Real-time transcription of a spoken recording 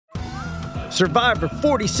Survivor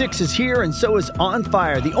 46 is here, and so is On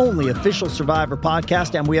Fire, the only official Survivor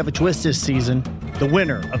podcast, and we have a twist this season. The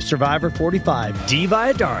winner of Survivor 45, Dee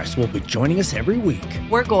Valladares, will be joining us every week.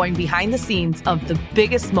 We're going behind the scenes of the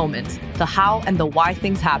biggest moments, the how and the why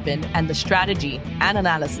things happen, and the strategy and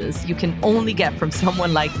analysis you can only get from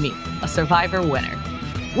someone like me, a Survivor winner.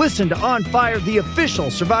 Listen to On Fire, the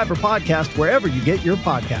official Survivor podcast, wherever you get your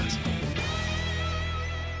podcasts.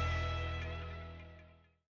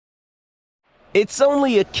 It's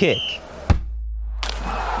only a kick,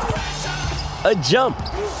 a jump,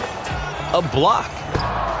 a block.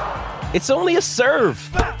 It's only a serve.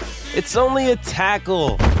 It's only a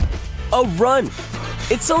tackle, a run.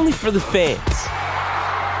 It's only for the fans.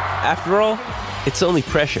 After all, it's only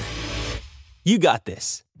pressure. You got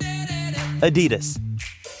this. Adidas.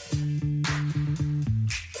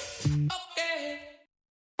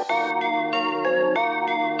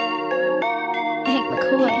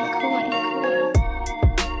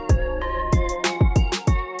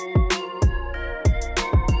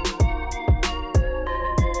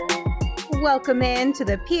 Welcome in to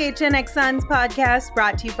the PHNX Suns podcast,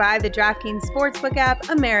 brought to you by the DraftKings Sportsbook app,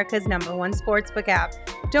 America's #1 sportsbook app.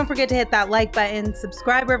 Don't forget to hit that like button,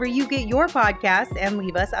 subscribe wherever you get your podcasts, and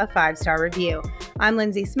leave us a 5-star review. I'm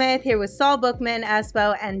Lindsay Smith, here with Saul Bookman,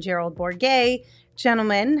 Espo, and Gerald Bourget.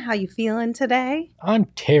 Gentlemen, how you feeling today? I'm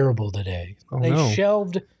terrible today. They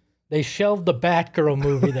shelved the Batgirl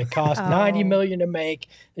movie that cost $90 million to make.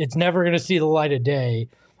 It's never going to see the light of day.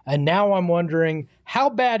 And now I'm wondering, how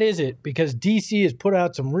bad is it? Because DC has put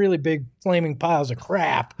out some really big flaming piles of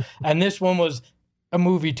crap, and this one was a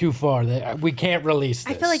movie too far. That we can't release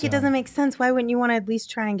this. I feel like it doesn't make sense. Why wouldn't you want to at least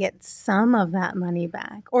try and get some of that money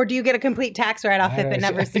back? Or do you get a complete tax write-off if it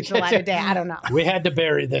never sees the light of day? I don't know. We had to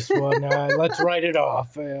bury this one. Let's write it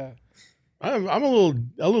off. I'm a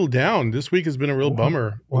little down. This week has been a real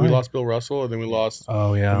bummer. We lost Bill Russell, and then we lost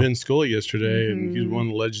Vin Scully yesterday, and he's one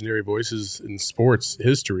of the legendary voices in sports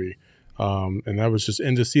history. And that was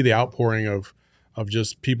and to see the outpouring of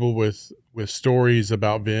just people with stories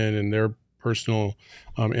about Vin and their personal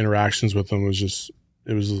interactions with him was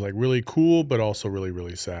like really cool, but also really,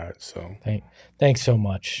 really sad. So thanks so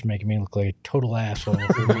much, making me look like a total asshole.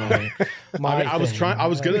 I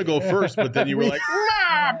was gonna go first, but then you were like,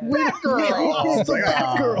 Batgirl.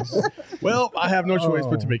 Well, I have no choice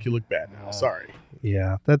but to make you look bad now. Sorry.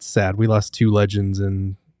 Yeah, that's sad. We lost two legends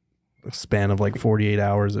in a span of like 48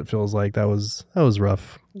 hours. It feels like that was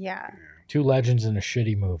rough. Yeah. Two legends in a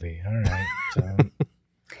shitty movie. All right. So.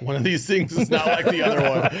 One of these things is not like the other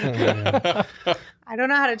one. I don't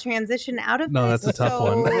know how to transition out of this. No, that's a tough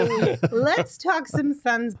one. Let's talk some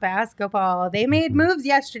Suns basketball. They made moves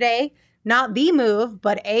yesterday. Not the move,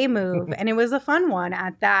 but a move. And it was a fun one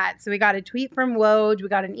at that. So we got a tweet from Woj. We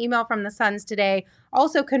got an email from the Suns today,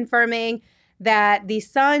 also confirming that the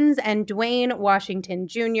Suns and Dwayne Washington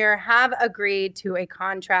Jr. have agreed to a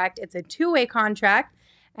contract. It's a two-way contract.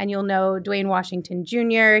 And you'll know Dwayne Washington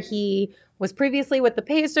Jr., he was previously with the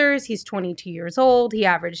Pacers. He's 22 years old. He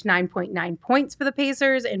averaged 9.9 points for the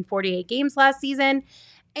Pacers in 48 games last season.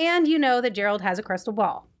 And you know that Gerald has a crystal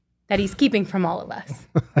ball that he's keeping from all of us.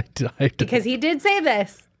 Because he did say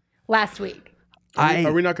this last week.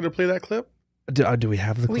 Are we not going to play that clip? Do we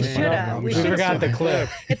have the clip? We should have. We forgot the clip.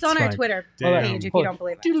 It's on our Twitter page if you don't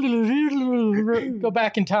believe it. Go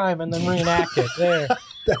back in time and then reenact it. There.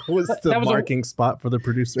 That was the marking spot for the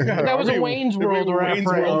producer. That was a Wayne's World reference.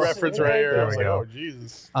 Wayne's World reference right here. There we go. Oh,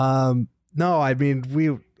 Jesus. No, I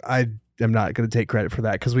mean, I am not going to take credit for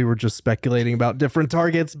that because we were just speculating about different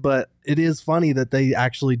targets, but it is funny that they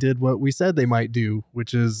actually did what we said they might do,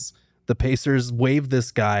 which is the Pacers waived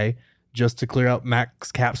this guy just to clear out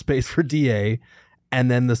max cap space for DA,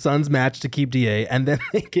 and then the Suns match to keep DA, and then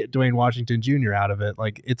they get Dwayne Washington Jr. out of it.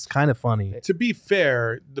 Like, it's kind of funny. To be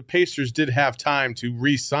fair, the Pacers did have time to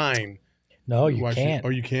re-sign. No, you can't. Oh,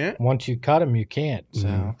 you can't? Once you cut him, you can't.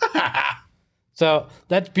 So. So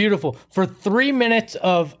that's beautiful. For 3 minutes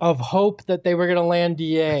of hope that they were going to land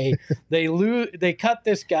DA, they cut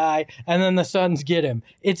this guy, and then the Suns get him.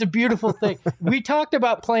 It's a beautiful thing. We talked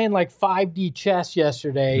about playing like 5D chess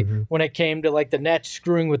yesterday when it came to like the Nets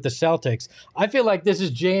screwing with the Celtics. I feel like this is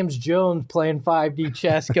James Jones playing 5D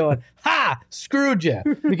chess going, ha, screwed you.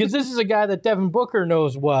 Because this is a guy that Devin Booker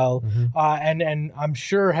knows well, and I'm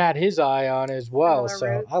sure had his eye on as well.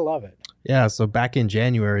 So I love it. Yeah, so back in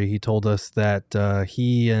January, he told us that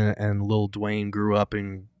he and Lil Dwayne grew up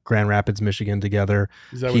in Grand Rapids, Michigan together.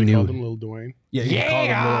 Is that what he called him, Lil Dwayne? Yeah, he called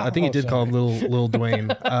him Lil, I think he did call him Lil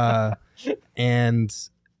Dwayne. And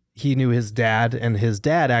he knew his dad, and his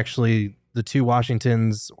dad actually, the two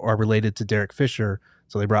Washingtons are related to Derek Fisher.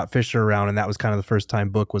 So they brought Fisher around, and that was kind of the first time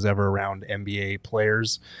Book was ever around NBA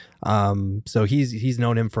players. So he's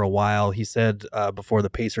known him for a while. He said before the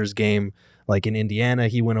Pacers game, like in Indiana,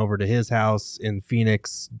 he went over to his house. In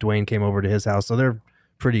Phoenix, Dwayne came over to his house. So they're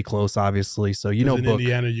pretty close, obviously. So in Book,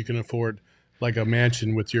 Indiana, you can afford like a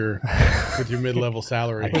mansion with your mid-level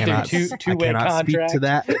salary. I cannot speak to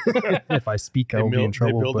that. If I speak, I will be in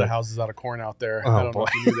trouble. They build the houses out of corn out there. I don't know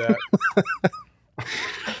if you knew that.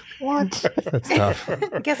 What? That's tough.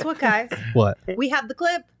 Guess what, guys? What? We have the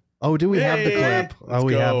clip. Oh, do we have the clip? Let's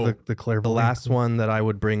we go. have the clip. The last one that I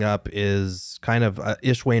would bring up is kind of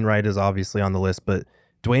Ish Wainright is obviously on the list, but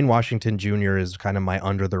Dwayne Washington Jr. is kind of my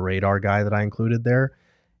under the radar guy that I included there.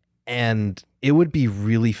 And it would be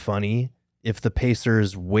really funny if the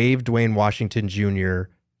Pacers waived Dwayne Washington Jr.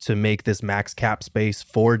 to make this max cap space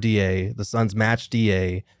for DA, the Suns match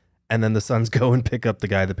DA, and then the Suns go and pick up the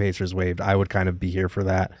guy the Pacers waived. I would kind of be here for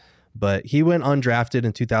that. But he went undrafted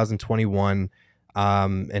in 2021,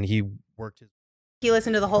 and he worked his... You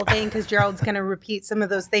listen to the whole thing because Gerald's going to repeat some of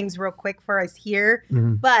those things real quick for us here.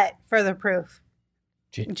 But for the proof,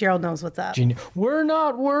 Gerald knows what's up. We're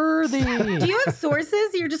not worthy. Do you have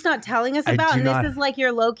sources you're just not telling us about? And this is like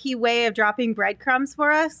your low-key way of dropping breadcrumbs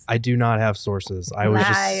for us? I do not have sources. I was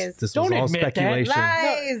just... This Don't was all admit speculation.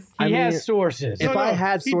 Lies. He has sources. If I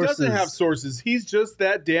had sources... He doesn't have sources. He's just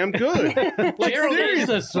that damn good. Like, Gerald is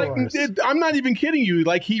a source. I'm not even kidding you.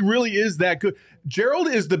 Like, he really is that good. Gerald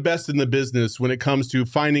is the best in the business when it comes to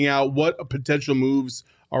finding out what potential moves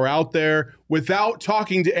are out there without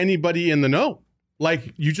talking to anybody in the know.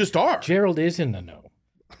 Like, you just are. Gerald is in the know.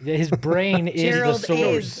 His brain is Gerald the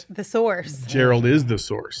source. is the source. Gerald is the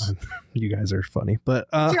source. You guys are funny, but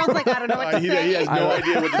Gerald's like, I don't know what to say. He has no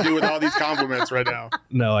idea what to do with all these compliments right now.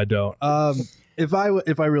 No, I don't. If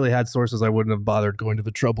I really had sources, I wouldn't have bothered going to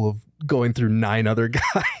the trouble of going through 9 other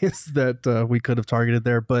guys that we could have targeted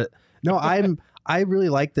there. But no, I really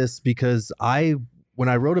like this because when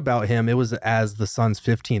I wrote about him, it was as the Suns'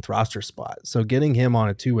 15th roster spot. So getting him on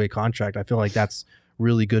a 2-way contract, I feel like that's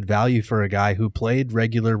really good value for a guy who played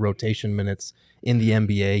regular rotation minutes in the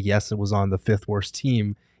NBA. Yes, it was on the 5th worst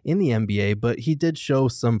team in the NBA, but he did show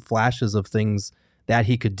some flashes of things that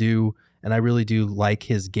he could do. And I really do like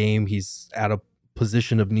his game. He's at a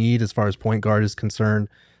position of need as far as point guard is concerned.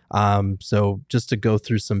 So just to go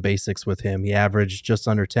through some basics with him, he averaged just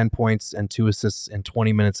under 10 points and 2 assists in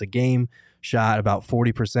 20 minutes a game, shot about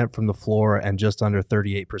 40% from the floor and just under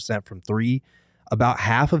 38% from 3. About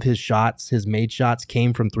half of his shots, his made shots,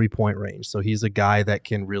 came from 3-point range. So he's a guy that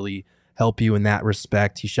can really help you in that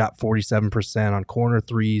respect. He shot 47% on corner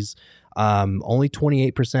threes, only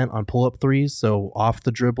 28% on pull-up threes. So off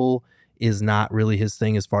the dribble is not really his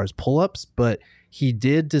thing as far as pull-ups, but he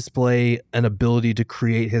did display an ability to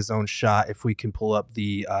create his own shot. If we can pull up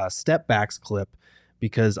the step backs clip,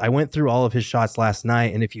 because I went through all of his shots last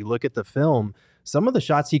night, and if you look at the film, some of the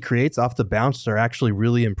shots he creates off the bounce are actually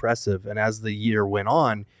really impressive. And as the year went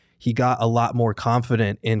on, he got a lot more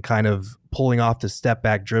confident in kind of pulling off the step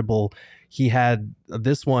back dribble. He had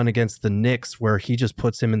this one against the Knicks where he just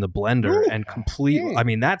puts him in the blender and completely, I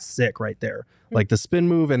mean, that's sick right there. Like the spin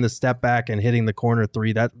move and the step back and hitting the corner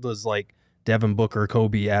 3, that was like Devin Booker,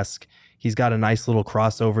 Kobe-esque. He's got a nice little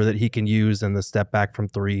crossover that he can use and the step back from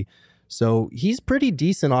 3. So he's pretty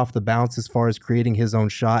decent off the bounce as far as creating his own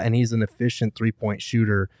shot, and he's an efficient 3-point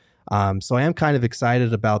shooter. So I am kind of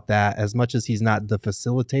excited about that. As much as he's not the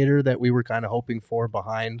facilitator that we were kind of hoping for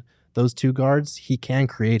behind those 2 guards, he can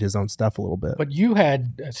create his own stuff a little bit. But you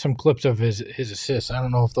had some clips of his assists. I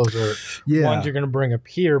don't know if those are ones you're going to bring up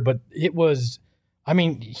here, but it was... I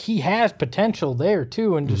mean, he has potential there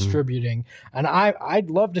too in distributing, and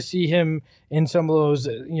I'd love to see him in some of those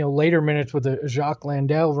later minutes with a Jacques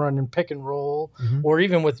Landale running pick and roll, or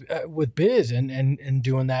even with Biz and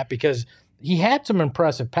doing that, because he had some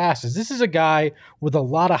impressive passes. This is a guy with a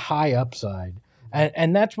lot of high upside,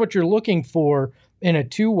 and that's what you're looking for in a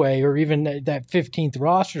 2-way or even that 15th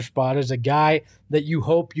roster spot, is a guy that you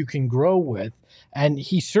hope you can grow with. And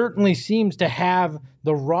he certainly seems to have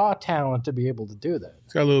the raw talent to be able to do that.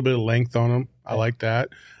 He's got a little bit of length on him. I like that.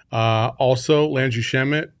 Also, Landry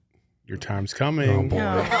Shamet, your time's coming. Oh, boy.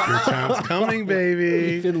 Your time's coming,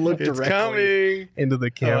 baby. You can look it's directly coming into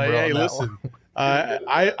the camera. Hey, listen.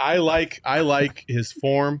 I like his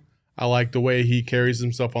form. I like the way he carries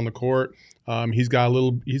himself on the court. He's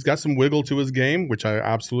got some wiggle to his game, which I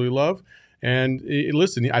absolutely love. And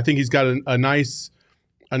listen, I think he's got a nice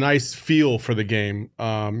feel for the game.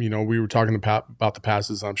 We were talking about the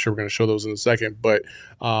passes. I'm sure we're going to show those in a second. But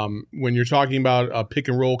when you're talking about a pick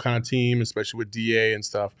and roll kind of team, especially with DA and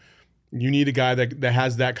stuff, you need a guy that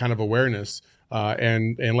has that kind of awareness.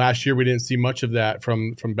 And last year we didn't see much of that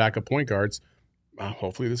from backup point guards.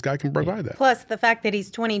 Hopefully this guy can provide that. Plus the fact that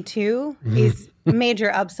he's 22 is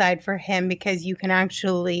major upside for him because you can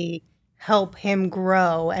actually help him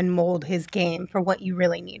grow and mold his game for what you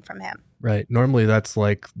really need from him. Right. Normally that's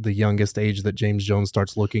like the youngest age that James Jones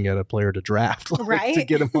starts looking at a player to draft, right? To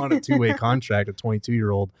get him on a two-way contract, a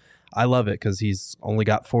 22-year-old. I love it because he's only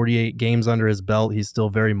got 48 games under his belt. He's still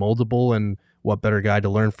very moldable, and what better guy to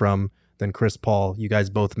learn from than Chris Paul? You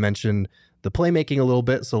guys both mentioned the playmaking a little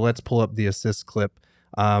bit, so let's pull up the assist clip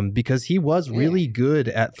because he was really good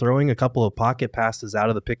at throwing a couple of pocket passes out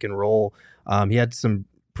of the pick and roll. He had some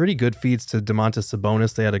pretty good feeds to Domantas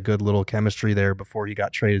Sabonis. They had a good little chemistry there before he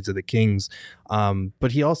got traded to the Kings.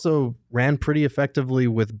 But he also ran pretty effectively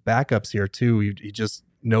with backups here too. He just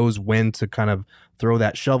knows when to kind of throw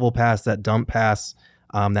that shovel pass, that dump pass,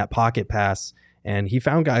 that pocket pass. And he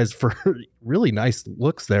found guys for really nice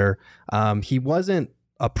looks there. He wasn't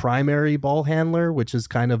a primary ball handler, which is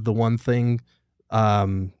kind of the one thing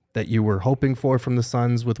that you were hoping for from the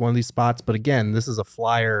Suns with one of these spots. But again, this is a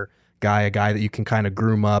flyer guy, a guy that you can kind of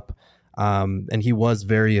groom up. And he was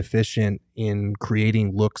very efficient in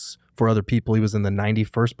creating looks for other people. He was in the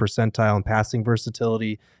 91st percentile in passing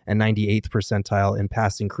versatility and 98th percentile in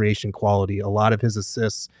passing creation quality. A lot of his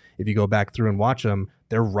assists, if you go back through and watch them,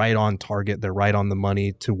 they're right on target. They're right on the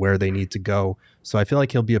money to where they need to go. So I feel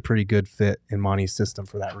like he'll be a pretty good fit in Monty's system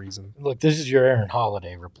for that reason. Look, this is your Aaron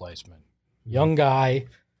Holiday replacement. Young guy,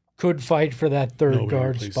 could fight for that third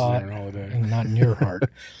guard spot. Not in your heart.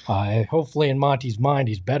 Hopefully in Monty's mind,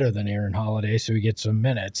 he's better than Aaron Holiday, so he gets some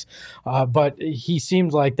minutes. But he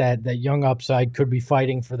seems like that young upside could be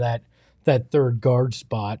fighting for that third guard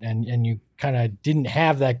spot, and you kind of didn't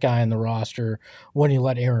have that guy on the roster when you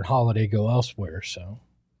let Aaron Holiday go elsewhere. So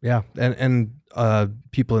yeah, and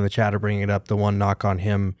people in the chat are bringing it up. The one knock on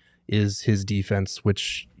him is his defense,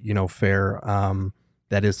 which, fair.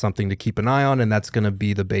 That is something to keep an eye on, and that's going to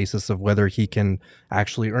be the basis of whether he can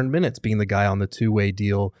actually earn minutes being the guy on the two-way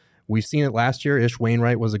deal. We've seen it last year. Ish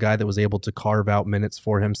Wainright was a guy that was able to carve out minutes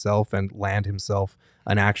for himself and land himself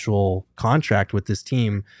an actual contract with this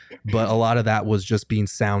team, but a lot of that was just being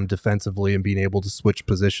sound defensively and being able to switch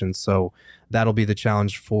positions. So that'll be the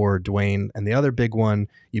challenge for Dwayne. And the other big one,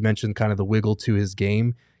 you mentioned kind of the wiggle to his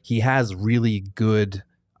game. He has really good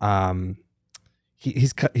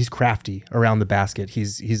he's crafty around the basket.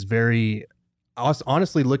 He's very,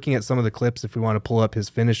 honestly, looking at some of the clips, if we want to pull up his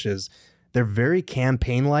finishes, they're very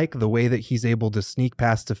campaign-like, the way that he's able to sneak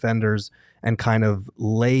past defenders and kind of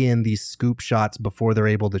lay in these scoop shots before they're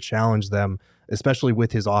able to challenge them, especially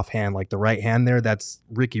with his offhand, like the right hand there. That's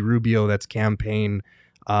Ricky Rubio. That's campaign.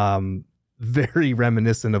 Very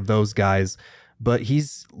reminiscent of those guys. But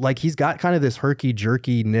he's got kind of this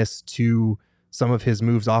herky-jerkiness to some of his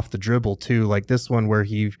moves off the dribble too, like this one where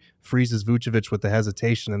he freezes Vucevic with the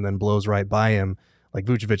hesitation and then blows right by him. Like,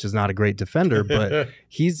 Vucevic is not a great defender, but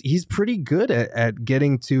he's pretty good at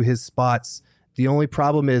getting to his spots. The only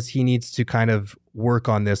problem is he needs to kind of work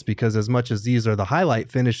on this, because as much as these are the highlight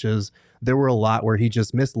finishes, there were a lot where he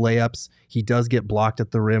just missed layups. He does get blocked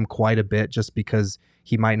at the rim quite a bit just because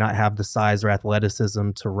he might not have the size or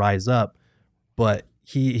athleticism to rise up, but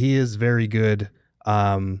he is very good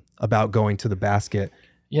about going to the basket.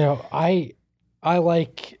 I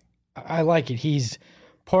like it. He's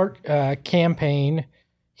part campaign.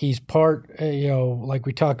 He's part, like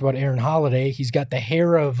we talked about Aaron Holiday. He's got the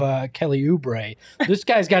hair of Kelly Oubre. This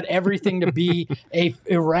guy's got everything to be a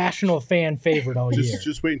irrational fan favorite all year.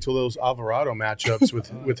 Just wait until those Alvarado matchups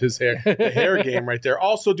with his hair, the hair game right there.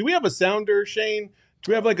 Also, do we have a sounder, Shane?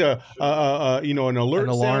 Do we have like an alert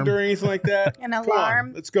sounder or anything like that? An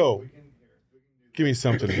alarm. Let's go. Give me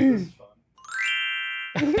something.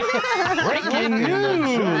 Breaking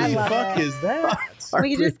news. What the fuck is that?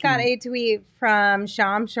 We just got a tweet from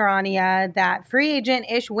Sham Sharania that free agent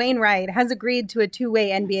Ish Wainright has agreed to a two-way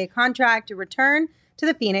NBA contract to return to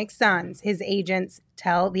the Phoenix Suns. His agents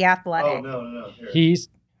tell The Athletic. Oh, no. He's...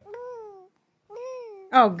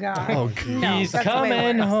 Oh, God. Oh, No, he's that's coming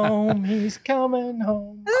way worse. home. He's coming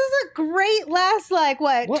home. This is a great last,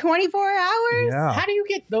 24 hours? Yeah. How do you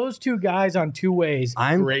get those two guys on two ways?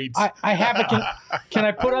 I'm Great. I have a... Can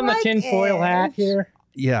I put on the like tinfoil hat here?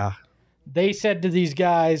 Yeah. They said to these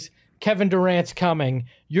guys, Kevin Durant's coming.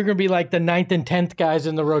 You're going to be like the 9th and 10th guys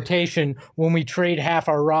in the rotation when we trade half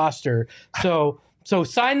our roster. So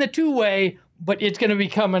sign the two-way, but it's going to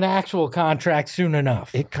become an actual contract soon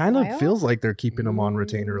enough. It kind of feels like they're keeping him on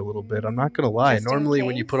retainer a little bit. I'm not going to lie. Just in Normally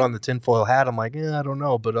when you case? put on the tinfoil hat, I'm like, I don't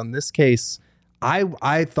know. But on this case,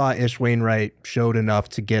 I thought Ish Wainright showed enough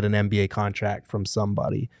to get an NBA contract from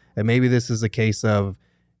somebody. And maybe this is a case of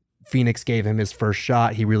Phoenix gave him his first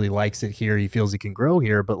shot. He really likes it here. He feels he can grow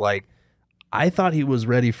here. But like, I thought he was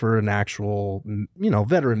ready for an actual,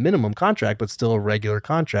 veteran minimum contract, but still a regular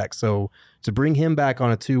contract. So to bring him back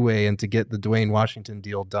on a two-way and to get the Dwayne Washington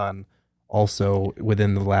deal done also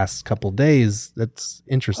within the last couple days, that's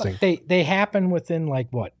interesting. They happen within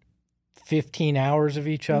 15 hours of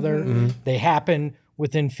each other. Mm-hmm. They happen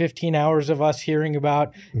within 15 hours of us hearing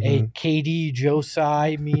about a KD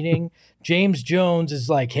Josai meeting. James Jones is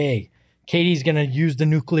like, hey, KD's going to use the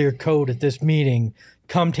nuclear code at this meeting.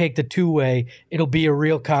 Come take the two-way. It'll be a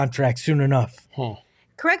real contract soon enough. Huh.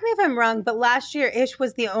 Correct me if I'm wrong, but last year Ish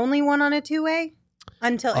was the only one on a two-way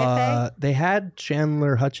until Ife. They had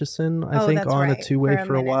Chandler Hutchison, I think, on a two-way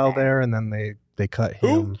for a while there, and then they cut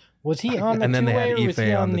him. Was he on the and then they had two-way or was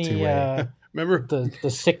he on the two-way? Remember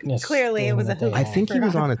the sickness? Clearly, it was a hoot. I think he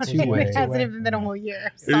was on a two-way. It hasn't even been a whole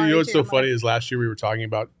year. You know what's so funny is last year we were talking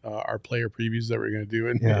about our player previews that we are going to do,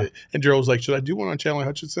 and Gerald was like, "Should I do one on Chandler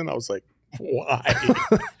Hutchison?" I was like, "Why?"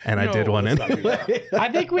 And I did one anyway. I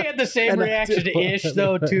think we had the same reaction to Ish,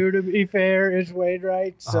 though, too, to be fair, Ish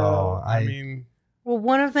Wainright. So, I mean... Well,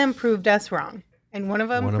 one of them proved us wrong, and one of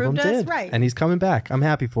them proved us right. And he's coming back. I'm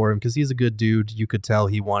happy for him because he's a good dude. You could tell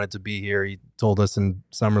he wanted to be here. He told us in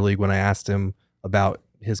Summer League when I asked him about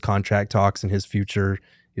his contract talks and his future,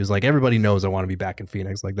 he was like, everybody knows I want to be back in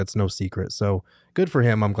Phoenix. Like, that's no secret. So good for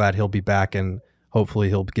him. I'm glad he'll be back, and hopefully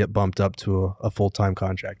he'll get bumped up to a full-time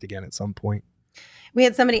contract again at some point. We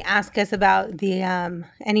had somebody ask us about the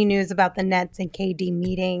any news about the Nets and KD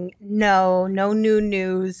meeting. No new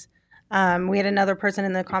news. We had another person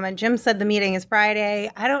in the comment. Jim said the meeting is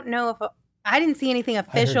Friday. I don't know if I didn't see anything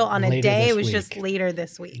official on a day. It was just later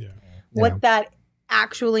this week. Yeah. What that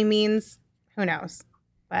actually means, who knows?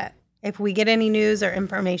 But if we get any news or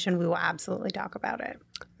information, we will absolutely talk about it.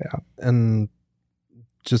 Yeah. And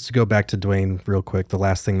just to go back to Dwayne real quick, the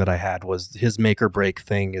last thing that I had was his make or break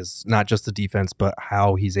thing is not just the defense, but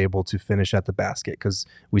how he's able to finish at the basket. Because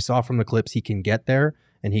we saw from the clips he can get there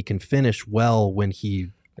and he can finish well when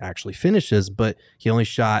he actually finishes, but he only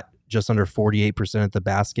shot just under 48% at the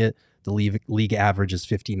basket. The league average is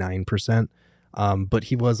 59%. But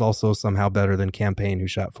he was also somehow better than Campaign, who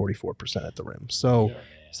shot 44% at the rim. So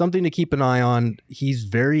something to keep an eye on. He's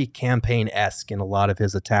very Campaign-esque in a lot of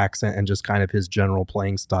his attacks and just kind of his general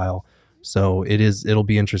playing style. So it'll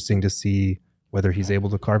be interesting to see whether he's able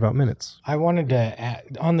to carve out minutes. I wanted to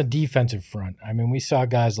add, on the defensive front, I mean, we saw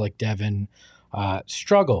guys like Devin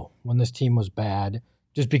struggle when this team was bad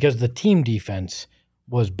just because the team defense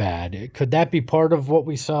was bad. Could that be part of what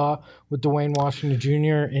we saw with Dwayne Washington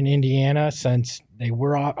Jr. in Indiana, since they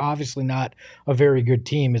were obviously not a very good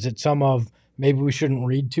team? Is it some of maybe we shouldn't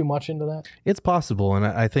read too much into that? It's possible, and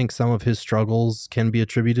I think some of his struggles can be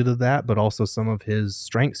attributed to that, but also some of his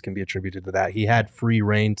strengths can be attributed to that. He had free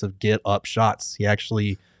reign to get up shots. He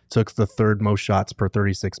actually took the third most shots per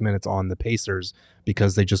 36 minutes on the Pacers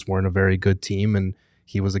because they just weren't a very good team, and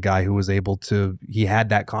he was a guy who was able to, he had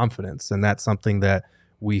that confidence, and that's something that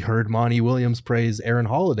we heard Monty Williams praise Aaron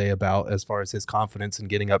Holiday about as far as his confidence in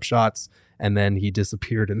getting up shots, and then he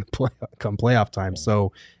disappeared in the playoff time.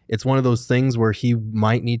 So it's one of those things where he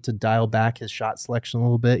might need to dial back his shot selection a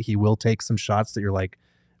little bit. He will take some shots that you're like,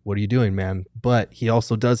 what are you doing, man? But he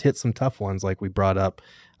also does hit some tough ones like we brought up.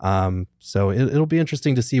 So it'll be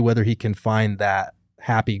interesting to see whether he can find that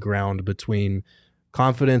happy ground between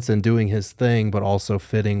confidence and doing his thing, but also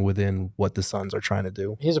fitting within what the Suns are trying to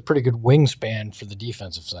do. He has a pretty good wingspan for the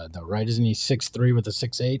defensive side, though, right? Isn't he 6'3" with a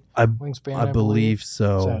 6'8" wingspan? I believe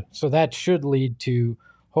so. So that should lead to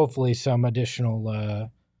hopefully some additional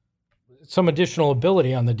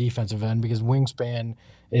ability on the defensive end, because wingspan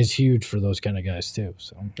is huge for those kind of guys too.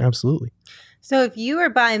 So absolutely. So if you are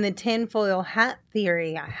buying the tinfoil hat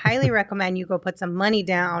theory, I highly recommend you go put some money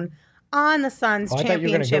down on the Suns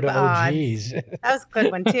championship odds. That was a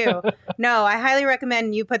good one too. No, I highly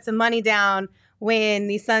recommend you put some money down when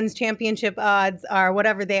the Suns championship odds are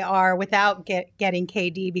whatever they are without getting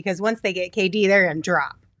KD, because once they get KD, they're going to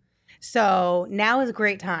drop. So now is a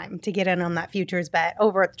great time to get in on that futures bet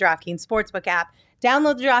over at the DraftKings Sportsbook app.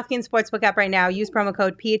 Download the DraftKings Sportsbook app right now. Use promo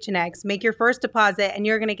code PHNX. Make your first deposit, and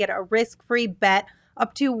you're going to get a risk-free bet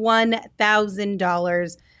up to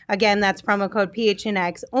 $1,000. Again, that's promo code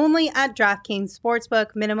PHNX only at DraftKings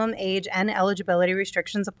Sportsbook. Minimum age and eligibility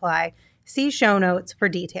restrictions apply. See show notes for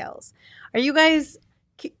details. Are you guys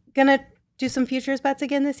going to do some futures bets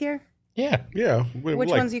again this year? Yeah. Which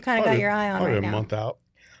ones you kind of got your eye on right now? A month out.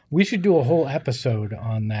 We should do a whole episode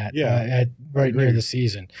on that near the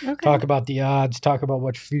season. Okay. Talk about the odds, talk about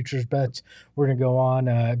what futures bets we're going to go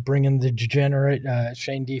on, bring in the degenerate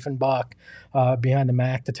Shane Diefenbach behind the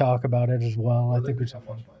Mac to talk about it as well. I think we should.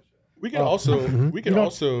 We could also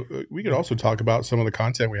talk about some of the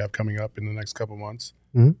content we have coming up in the next couple months.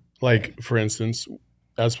 Mhm. Like, for instance,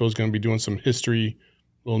 Espo is going to be doing some history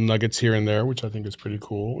little nuggets here and there, which I think is pretty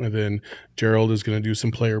cool. And then Gerald is going to do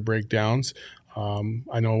some player breakdowns.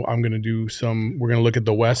 I know I'm going to do some. We're going to look at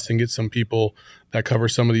the West and get some people that cover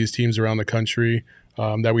some of these teams around the country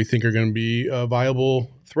that we think are going to be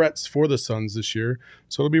viable threats for the Suns this year.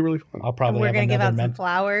 So it'll be really fun. I'll probably We're have going to give another out some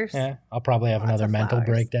flowers. Yeah, I'll probably have Lots another of mental flowers.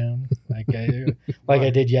 breakdown, like I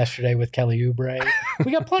did yesterday with Kelly Oubre.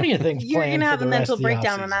 We got plenty of things You're planned. going to have for a the rest mental of the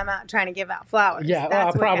breakdown when offseason. I'm out trying to give out flowers. Yeah,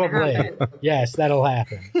 That's what's gonna probably. happen. Yes, that'll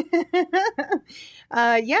happen.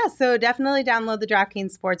 So definitely download the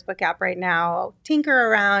DraftKings Sportsbook app right now. Tinker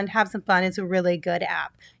around, have some fun. It's a really good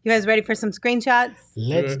app. You guys ready for some screenshots?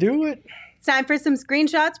 Let's do it. It's time for some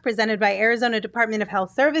screenshots presented by Arizona Department of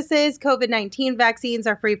Health Services. COVID-19 vaccines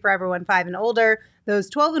are free for everyone 5 and older. Those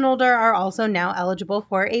 12 and older are also now eligible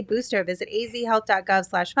for a booster. Visit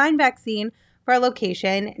azhealth.gov/findvaccine for a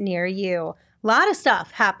location near you. A lot of stuff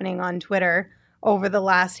happening on Twitter over the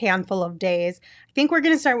last handful of days. I think we're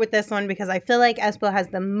going to start with this one because I feel like Espo has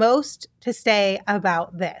the most to say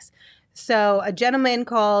about this. So a gentleman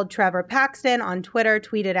called Trevor Paxton on Twitter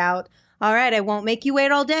tweeted out, "All right, I won't make you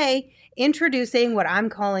wait all day. Introducing what I'm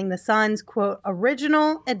calling the Suns, quote,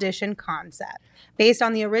 original edition concept. Based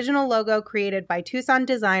on the original logo created by Tucson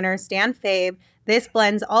designer Stan Fabe, this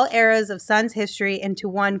blends all eras of Suns history into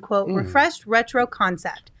one, quote, refreshed retro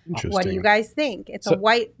concept." What do you guys think? It's a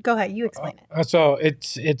white, go ahead, you explain it. So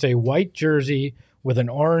it's a white jersey with an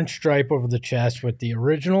orange stripe over the chest with the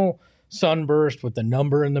original sunburst with the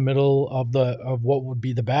number in the middle of what would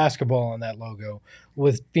be the basketball on that logo,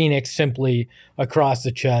 with Phoenix simply across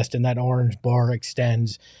the chest, and that orange bar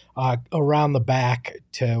extends around the back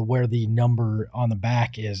to where the number on the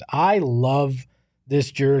back is. I love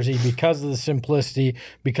this jersey because of the simplicity,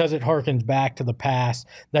 because it harkens back to the past,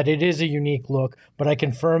 that it is a unique look, but I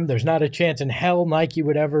confirm there's not a chance in hell Nike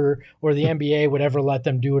would ever, or the NBA would ever let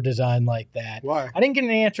them do a design like that. Why? I didn't get an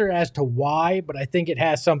answer as to why, but I think it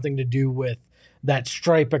has something to do with that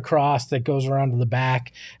stripe across that goes around to the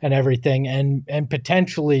back and everything, and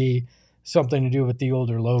potentially something to do with the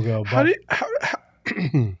older logo. But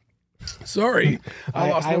Sorry,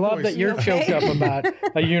 I love that you're choked up about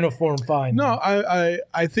a uniform find. No,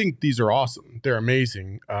 I think these are awesome. They're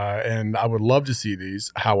amazing, and I would love to see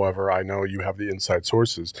these. However, I know you have the inside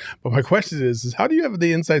sources. But my question is how do you have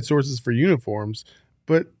the inside sources for uniforms,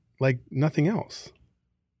 but like nothing else?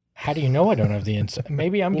 How do you know I don't have the inside?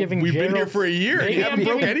 Maybe I'm giving We've Gerald... been here for a year. You haven't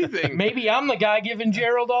broke anything. Maybe I'm the guy giving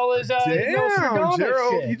Gerald all his Damn,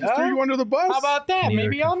 Gerald, he just threw you under the bus. How about that?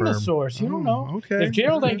 Maybe I'm the source. You don't know. Okay. If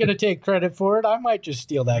Gerald ain't going to take credit for it, I might just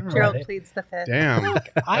steal that credit. Gerald pleads the fifth. Damn.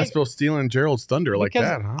 Espo stealing Gerald's thunder like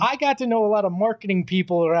that, huh? I got to know a lot of marketing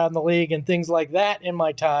people around the league and things like that in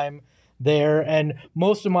my time there, and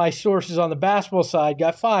most of my sources on the basketball side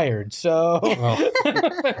got fired, so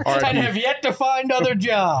and have yet to find other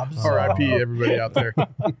jobs. R.I.P. everybody out there.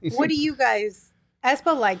 What do you guys,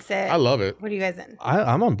 Espo likes it. I love it. What do you guys in?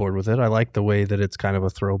 I'm on board with it. I like the way that it's kind of a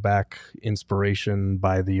throwback inspiration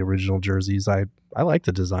by the original jerseys. I like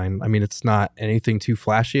the design. I mean, it's not anything too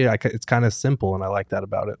flashy. It's kind of simple, and I like that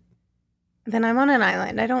about it. Then I'm on an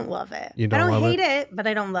island. I don't love it. You I don't don't love hate it, but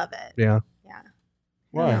I don't love it. Yeah.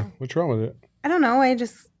 Why? What's wrong with it? I don't know.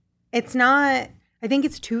 It's not, I think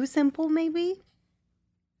it's too simple, maybe.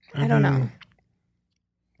 I don't know.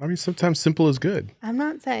 I mean, sometimes simple is good. I'm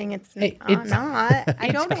not saying it's Hey, not. I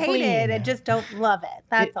don't hate clean. it. I just don't love it.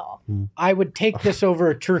 That's all. I would take this over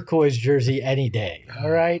a turquoise jersey any day. All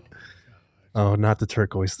right. Oh, not the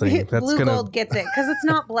turquoise thing. That's Blue gonna. gold gets it because it's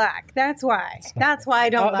not black. That's why. That's why I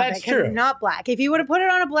don't love it, that's because true. it's not black. If you would have put it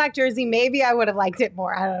on a black jersey, maybe I would have liked it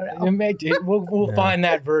more. I don't know. We'll find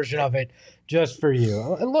that version of it just for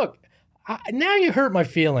you. Look, now you hurt my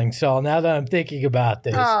feelings, Saul. Now that I'm thinking about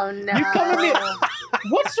this, Oh, no. you come to me.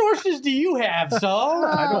 What sources do you have, Saul?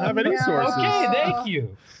 I don't have any sources. Okay, thank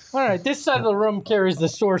you. All right, this side of the room carries the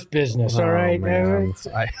source business. All right, man.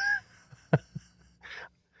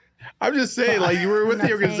 I'm just saying, like, you were with not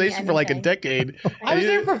the organization saying for like a anything. decade. I was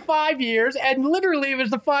there for 5 years, and literally it was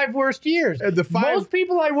the 5 worst years. And Most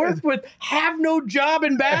people I worked with have no job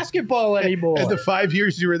in basketball anymore. And the 5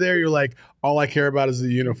 years you were there, you're like, all I care about is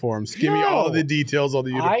the uniforms. Give me all the details on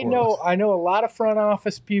the uniforms. I know a lot of front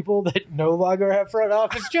office people that no longer have front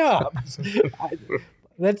office jobs.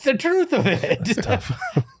 That's the truth of it.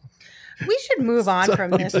 We should move on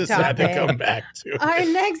from this Just had to topic. come back to it. Our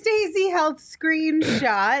next AZ Health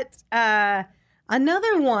screenshot.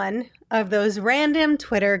 Another one of those random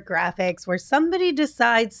Twitter graphics where somebody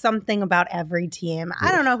decides something about every team.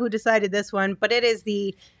 I don't know who decided this one, but it is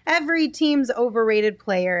the every team's overrated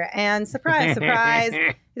player. And surprise, surprise,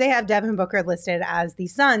 they have Devin Booker listed as the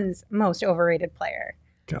Suns' most overrated player.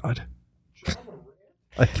 God.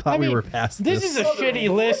 I thought we were past this. This is a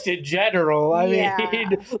shitty list in general. I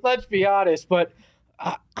mean, let's be honest, but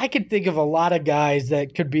I could think of a lot of guys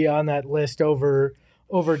that could be on that list over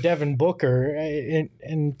Devin Booker,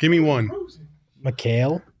 and give me one.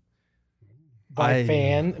 McHale.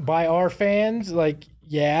 By our fans, like,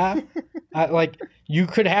 yeah. Like, you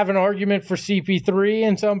could have an argument for CP3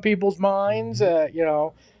 in some people's minds,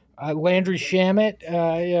 Landry Shamet,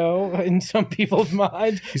 in some people's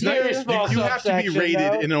minds. You have to be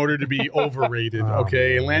rated in order to be overrated,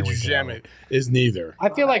 okay? And Landry Shamet is neither. I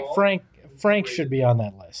feel like Frank should be on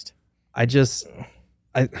that list.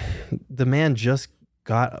 The man just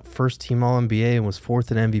got first team All NBA and was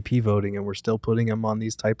fourth in MVP voting, and we're still putting him on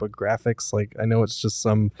these type of graphics. Like, I know it's just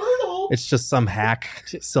some hack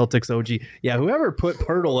Celtics OG. Yeah, whoever put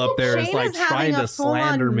Pirtle up there is like trying to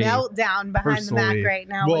slander me. Meltdown behind the Mac right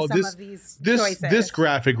now with some of these choices. This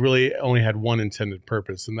graphic really only had one intended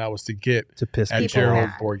purpose, and that was to piss at Gerald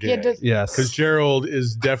Bourguet. Yes, because Gerald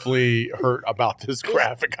is definitely hurt about this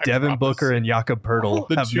graphic. Devin Booker and Jakob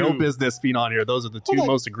Pirtle have no business being on here. Those are the two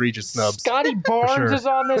most egregious snubs. Scotty Barnes is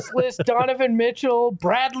on this list. Donovan Mitchell,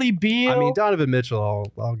 Bradley Beal. I mean, Donovan Mitchell,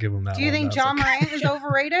 I'll give him that. Do you think John Morant is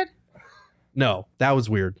overrated? No, that was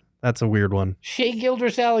weird. That's a weird one. Shea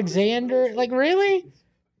Gilgeous-Alexander? Like, really?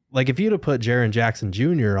 Like, if you'd have put Jaren Jackson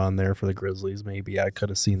Jr. on there for the Grizzlies, maybe I could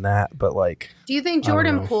have seen that. But, like... Do you think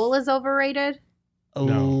Jordan Poole is overrated? A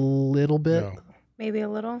little bit. No. Maybe a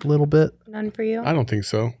little? A little bit. None for you? I don't think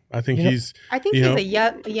so. I think he's a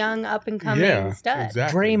young, up-and-coming stud.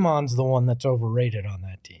 Exactly. Draymond's the one that's overrated on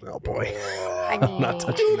that team. Oh, boy. I mean, not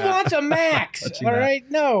touching dude that. wants a max. All right?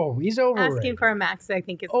 No, he's overrated. Asking for a max, I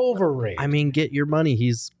think, is overrated. I mean, get your money.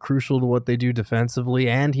 He's crucial to what they do defensively,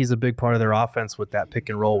 and he's a big part of their offense with that pick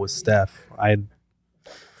and roll with Steph. I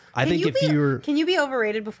think if you're... Can you be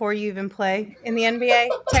overrated before you even play in the NBA,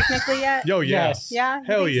 technically, yet? Yo, yeah. Yes. Yeah?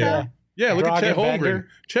 Hell yeah. So? Yeah, look at Chet Holmgren. Bender.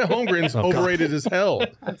 Chet Holmgren's overrated as hell.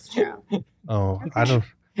 That's true. Oh,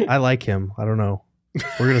 I like him. I don't know.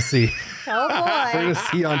 We're going to see. Oh, boy. We're going to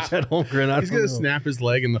see on Chet Holmgren. He's going to snap his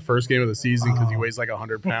leg in the first game of the season because he weighs like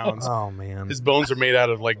 100 pounds. Oh, man. His bones are made out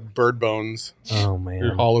of like bird bones. Oh, man.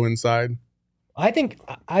 They're hollow inside. I think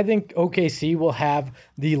OKC will have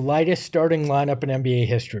the lightest starting lineup in NBA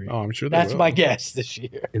history. Oh, I'm sure that's my guess this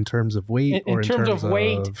year. In terms of weight, in terms of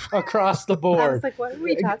weight across the board. I was like, what are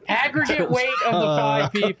we talking about? Aggregate weight of the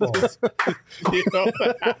five people.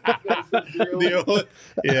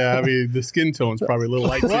 Yeah, I mean, the skin tone's probably a little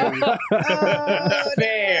light too.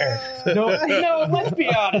 Fair. No, let's be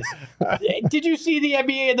honest. Did you see the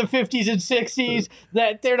NBA in the 50s and 60s?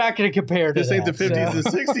 That they're not going to compare to this ain't the 50s and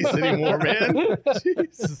 60s anymore, man.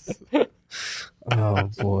 Jesus. Oh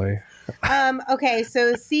boy. Okay,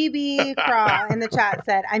 so CB Craw in the chat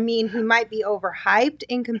said, I mean, he might be overhyped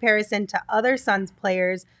in comparison to other Suns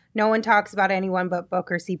players. No one talks about anyone but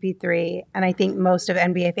Booker, CP3, and I think most of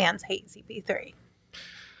NBA fans hate CP3.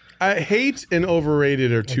 Hate and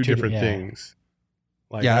overrated are two different things.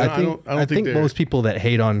 Like, yeah, I think most people that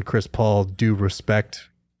hate on Chris Paul do respect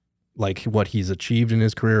like what he's achieved in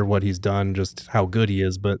his career, what he's done, just how good he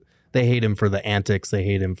is, but they hate him for the antics. They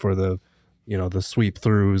hate him for the, the sweep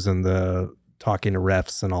throughs and the talking to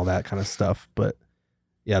refs and all that kind of stuff. But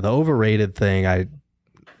yeah, the overrated thing,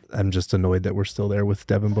 I'm just annoyed that we're still there with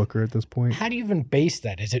Devin Booker at this point. How do you even base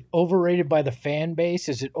that? Is it overrated by the fan base?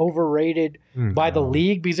 Is it overrated by the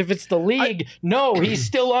league? Because if it's the league, no, he's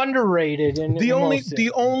still underrated. And the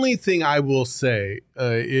only thing I will say,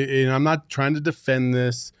 and I'm not trying to defend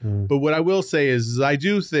this, but what I will say is I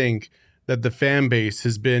do think that the fan base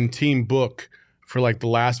has been Team Book for like the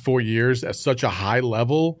last 4 years at such a high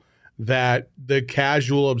level that the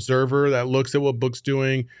casual observer that looks at what Book's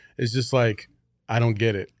doing is just like, I don't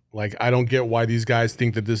get it. Like, I don't get why these guys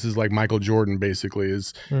think that this is like Michael Jordan, basically,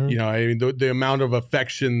 is, I mean, the amount of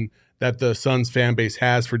affection that the Suns fan base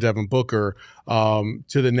has for Devin Booker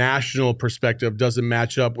to the national perspective doesn't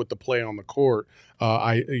match up with the play on the court.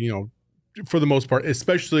 For the most part,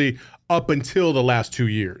 especially up until the last 2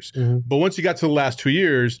 years. But once you got to the last 2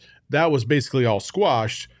 years, that was basically all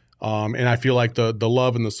squashed. And I feel like the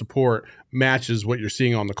love and the support matches what you're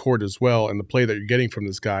seeing on the court as well, and the play that you're getting from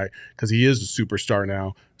this guy, because he is a superstar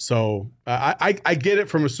now. So I get it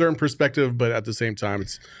from a certain perspective, but at the same time,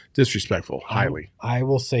 it's disrespectful, highly. I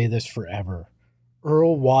will say this forever.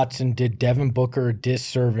 Earl Watson did Devin Booker a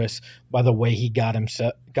disservice by the way he got him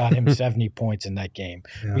 70 points in that game.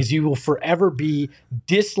 Yeah. Because he will forever be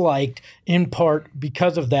disliked in part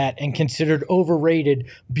because of that and considered overrated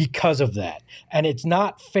because of that. And it's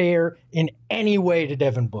not fair in any way to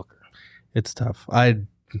Devin Booker. It's tough.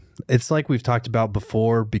 It's like we've talked about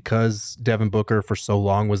before, because Devin Booker for so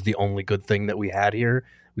long was the only good thing that we had here.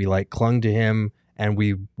 We clung to him and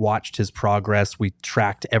we watched his progress. We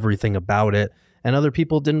tracked everything about it. And other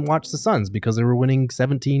people didn't watch the Suns because they were winning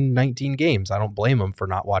 17, 19 games. I don't blame them for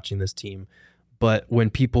not watching this team. But when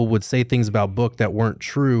people would say things about Book that weren't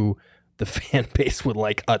true, the fan base would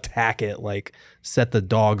attack it, set the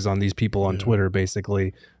dogs on these people on Twitter,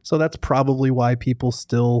 basically. So that's probably why people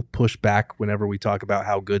still push back whenever we talk about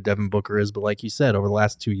how good Devin Booker is. But like you said, over the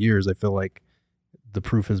last 2 years, I feel like the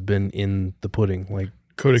proof has been in the pudding.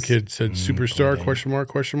 Coda Kid said superstar, ?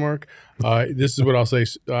 This is what I'll say.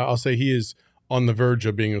 I'll say he is on the verge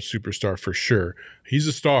of being a superstar for sure. He's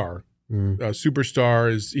a star. Superstar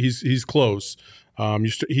is he's close.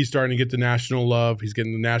 He's starting to get the national love. He's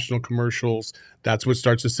getting the national commercials. That's what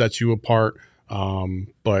starts to set you apart.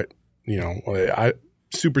 But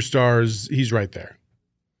superstars, he's right there.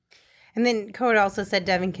 And then Code also said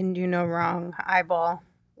Devin can do no wrong. Eyeball,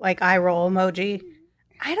 eye roll emoji.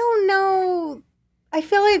 I don't know. I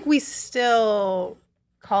feel like we still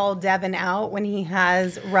call Devin out when he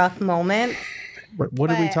has rough moments. What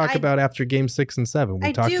did we talk about after game 6 and 7?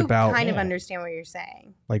 We talked about kind of understand what you're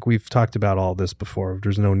saying. We've talked about all this before.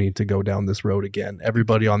 There's no need to go down this road again.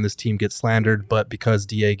 Everybody on this team gets slandered, but because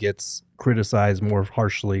DA gets criticized more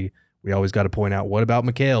harshly, we always got to point out, what about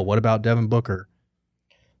McHale? What about Devin Booker?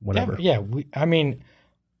 Whatever.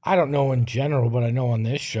 I don't know in general, but I know on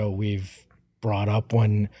this show we've brought up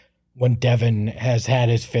when Devin has had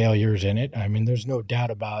his failures in it. I mean, there's no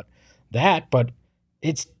doubt about that, but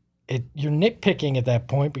you're nitpicking at that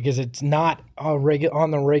point because it's not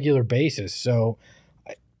on the regular basis. So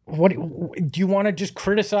what do you want to just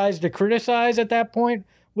criticize at that point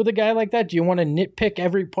with a guy like that? Do you want to nitpick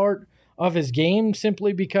every part of his game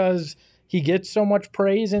simply because he gets so much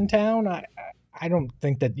praise in town? I don't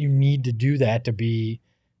think that you need to do that to be,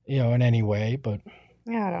 in any way, but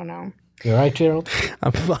yeah, I don't know. You all right, Gerald?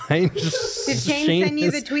 I'm fine. Did Shane send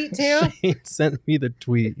you the tweet too? Shane sent me the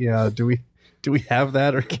tweet. Yeah. Do we have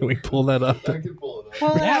that, or can we pull that up? I can pull it up.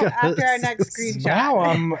 Pull it up after our next screenshot.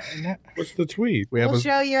 Now what's the tweet? We'll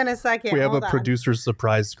show you in a second. We have a producer's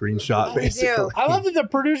surprise screenshot, basically. I love that the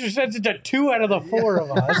producer sends it to 2 out of the 4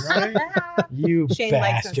 of us. Right? You Shane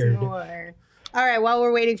bastard. Likes us more. All right, while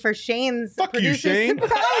we're waiting for Shane's Shane.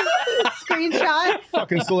 screenshot.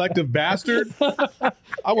 Fucking selective bastard.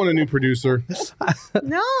 I want a new producer.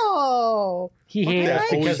 No. He hates us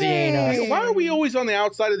because he ain't us. Why are we always on the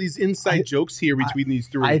outside of these inside jokes here between these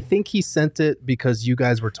three? I think he sent it because you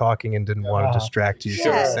guys were talking and didn't want to distract you, so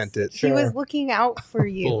he sent it. He was looking out for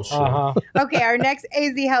you. Okay, our next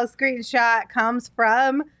AZ House screenshot comes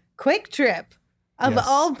from Quick Trip. Of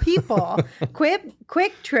all people,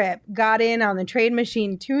 Quick Trip got in on the trade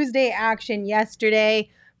machine Tuesday action yesterday,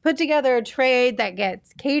 put together a trade that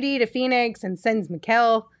gets KD to Phoenix and sends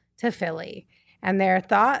Mikal to Philly. And their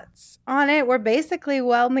thoughts on it were basically,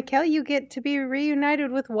 well, Mikal, you get to be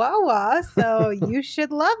reunited with Wawa, so you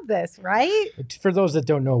should love this, right? For those that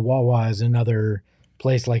don't know, Wawa is another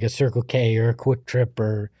place like a Circle K or a Quick Trip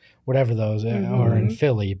or whatever those are in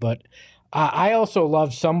Philly, but I also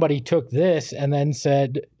love somebody took this and then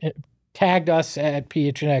said, tagged us at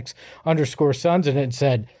PHNX_Suns and it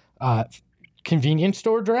said, convenience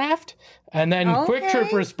store draft. And then Quick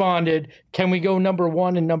Trip responded, can we go number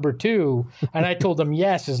 1 and number 2? And I told them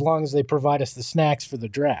yes, as long as they provide us the snacks for the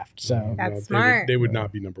draft. So that's smart. They would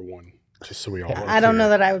not be number 1. Just so we all. I don't know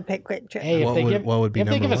that I would pick Quick Trip. Hey, if they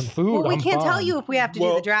give us food, we can't tell you if we have to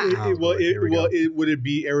do the draft. Would it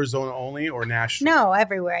be Arizona only or national? No,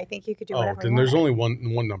 everywhere. I think you could do whatever. Then there's only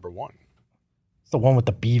one number 1. It's the one with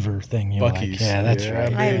the beaver thing. Buc-ee's. Yeah, that's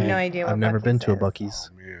right. I have no idea. I've never been to a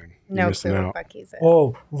Buc-ee's. Oh, man. No clue what Buc-ee's is.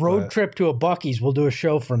 Oh, road trip to a Buc-ee's. We'll do a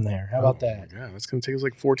show from there. How about that? Yeah, that's going to take us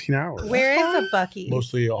like 14 hours. Where is a Buc-ee's?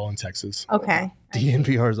 Mostly all in Texas. Okay.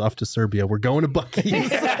 DNVR is off to Serbia. We're going to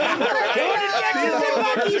Buc-ee's.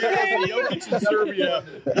 Jokic in Serbia.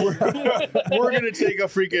 We're gonna take a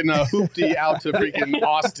freaking hoopty out to freaking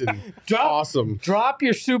Austin. Awesome. Drop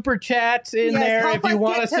your super chats in there if you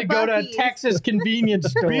want us to go to a Texas convenience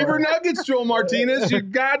store. Beaver Nuggets, Joel Martinez. You're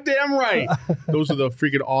goddamn right. Those are the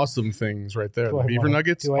freaking awesome things right there. The Beaver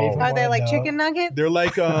Nuggets. Are they like chicken nuggets? They're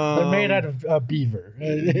like they're made out of beaver.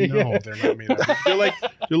 No, they're not made out.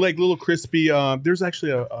 They're like little crispy. There's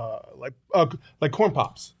actually like corn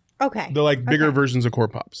pops. Okay. They're like bigger versions of corn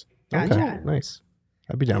pops. Gotcha. Okay, nice.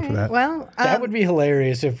 I'd be down for that. Well, that would be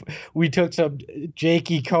hilarious if we took some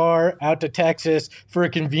Jakey car out to Texas for a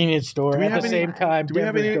convenience store at the same time. Do we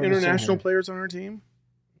have any international players on our team?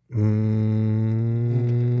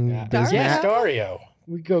 Yes, Dario.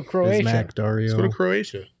 We go Croatia. Bismack, Dario. Let's go to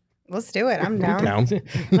Croatia. Let's do it. I'm down. Down.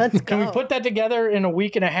 Let's go. Can we put that together in a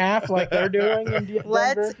week and a half like they're doing in Denver?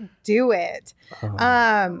 Let's do it.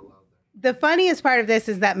 The funniest part of this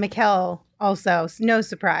is that Mikkel also, no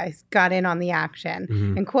surprise, got in on the action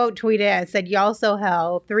and quote tweeted and said, "Y'all so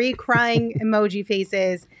hell," 3 crying emoji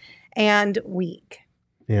faces, and weak.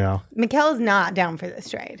 Yeah. Mikkel is not down for this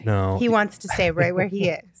trade. No. He wants to stay right where he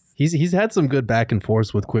is. He's had some good back and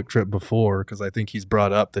forths with Quick Trip before, because I think he's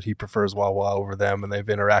brought up that he prefers Wawa over them, and they've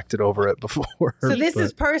interacted over it before. So this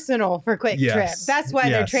is personal for Quick Trip. That's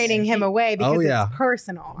why they're trading him away, because it's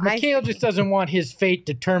personal. Mikhail just doesn't want his fate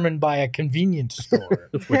determined by a convenience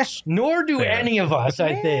store, nor do any of us,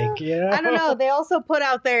 I think. You know? I don't know. They also put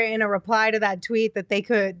out there in a reply to that tweet that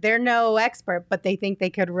they're no expert, but they think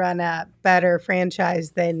they could run a better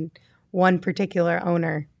franchise than one particular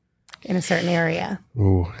owner in a certain area.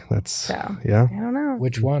 Ooh, that's I don't know.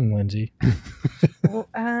 Which one, Lindsay? Well,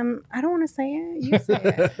 I don't want to say it. You say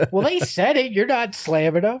it. Well, they said it. You're not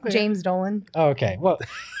slamming up. James Dolan. Okay. Well,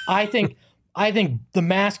 I think the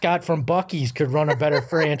mascot from Buc-ee's could run a better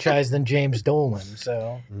franchise than James Dolan.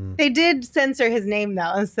 So they did censor his name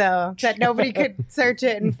though, so that nobody could search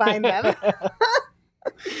it and find them.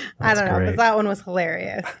 I don't know, but that one was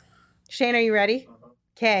hilarious. Shane, are you ready?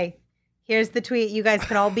 Okay. Here's the tweet. You guys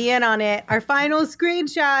can all be in on it. Our final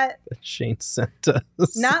screenshot. Shane sent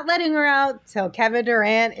us. Not letting her out till Kevin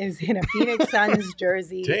Durant is in a Phoenix Suns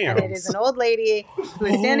jersey. Damn. And it is an old lady who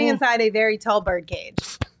is standing inside a very tall bird cage.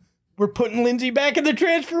 we're putting Lindsay back in the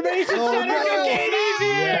transformation center. Katie's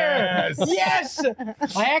here. Yes.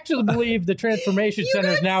 I actually believe the transformation center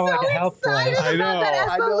is now like a health place. I know.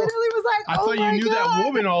 I literally was like, I thought you knew that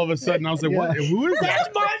woman all of a sudden. I was like, what? Who is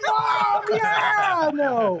that? That's my mom. Yeah.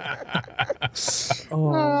 No.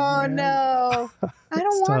 Oh, no. I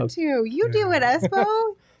don't want to. You do it,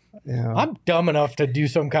 Espo. Yeah. I'm dumb enough to do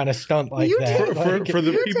some kind of stunt like that. For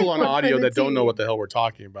the people on audio that don't know what the hell we're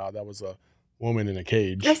talking about, that was a woman in a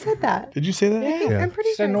cage. I said that. Did you say that? Yeah. I'm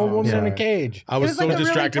pretty sure. An old woman in a cage. I was so like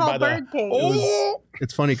distracted really by tall that. bird cage.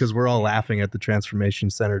 It's funny because we're all laughing at the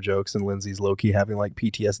transformation center jokes, and Lindsay's low-key having like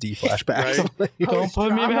PTSD flashbacks. Right? Don't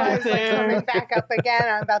put me back there. Coming back up again.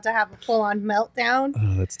 I'm about to have a full-on meltdown.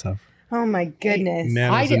 Oh, that's tough. Oh my goodness.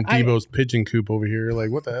 Nana's in Devo's pigeon coop over here.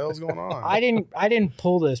 Like, what the hell is going on? I didn't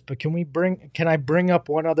pull this, but can I bring up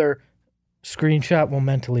one other screenshot? We'll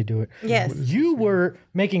mentally do it. Yes. You were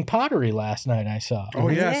making pottery last night, I saw. Oh,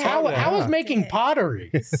 yeah. How was making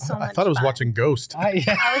pottery? So much I thought I was fun. watching Ghost.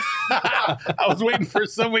 I was waiting for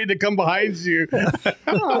somebody to come behind you.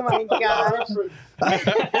 Oh my gosh.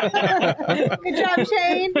 Good job,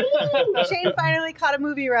 Shane. Shane finally caught a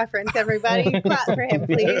movie reference, everybody. Clap for him,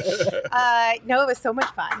 please. No, it was so much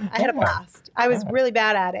fun. I had a blast. I was really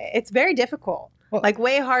bad at it. It's very difficult. Like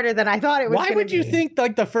way harder than I thought it was. Why would you think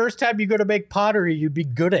like the first time you go to make pottery, you'd be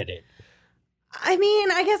good at it? I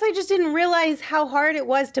mean, I guess I just didn't realize how hard it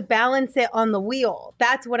was to balance it on the wheel.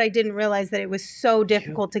 That's what I didn't realize, that it was so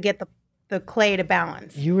difficult to get the clay to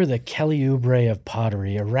balance. You were the Kelly Oubre of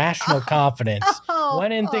pottery, irrational confidence.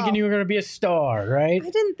 Went in thinking you were going to be a star, right? I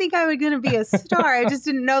didn't think I was going to be a star. I just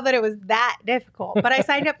didn't know that it was that difficult. But I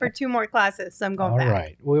signed up for 2 more classes, so I'm going back. All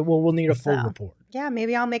right. We'll need a full report. Yeah,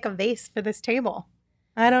 maybe I'll make a vase for this table.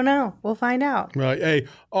 I don't know. We'll find out. Right. Hey,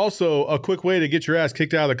 also, a quick way to get your ass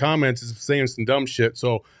kicked out of the comments is saying some dumb shit.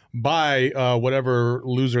 So by whatever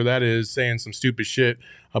loser that is saying some stupid shit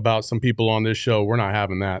about some people on this show, we're not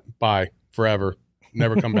having that. Bye. Forever.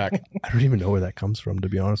 Never come back. I don't even know where that comes from, to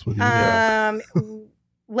be honest with you.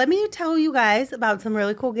 Let me tell you guys about some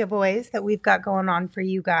really cool giveaways that we've got going on for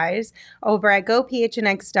you guys over at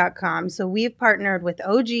gophnx.com. So we've partnered with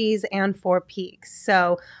OGs and 4 Peaks.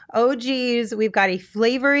 So OGs, we've got a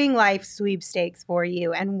Flavoring Life sweepstakes for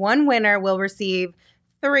you, and one winner will receive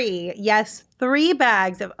 3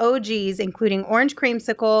 bags of OGs, including orange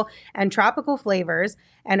creamsicle and tropical flavors,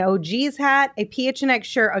 an OG's hat, a PHNX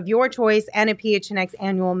shirt of your choice, and a PHNX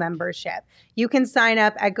annual membership. You can sign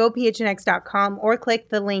up at gophnx.com or click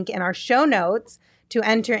the link in our show notes to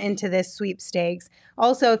enter into this sweepstakes.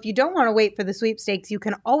 Also, if you don't want to wait for the sweepstakes, you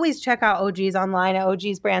can always check out OGs online at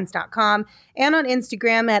ogsbrands.com and on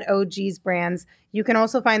Instagram at ogsbrands. You can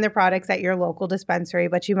also find their products at your local dispensary,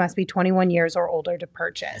 but you must be 21 years or older to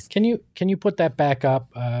purchase. Can you put that back up,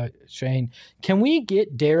 Shane? Can we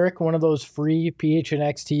get Derek one of those free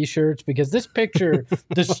PHNX t-shirts? Because this picture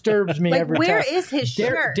disturbs me every time. Where is his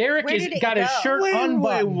shirt? Derek has got his shirt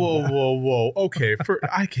unbuttoned. Whoa. Okay,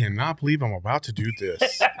 I cannot believe I'm about to do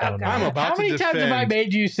this. How many times have I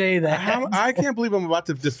made you say that? I can't believe I'm about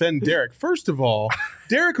to defend Derek. First of all,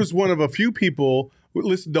 Derek was one of a few people.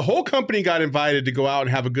 Listen, the whole company got invited to go out and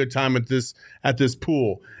have a good time at this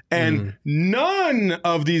pool, and none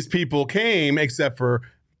of these people came except for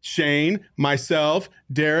Shane, myself,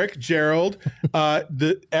 Derek, Gerald,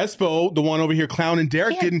 the Espo, the one over here clowning.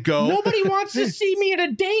 Derek didn't go. Nobody wants to see me at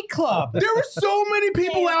a day club. There were so many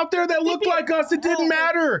people out there that looked like us. It didn't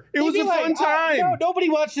matter. It was a fun time. No, nobody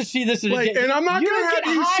wants to see this at a day. And I'm not going to have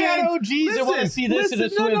you shame. OGs that want to see this in a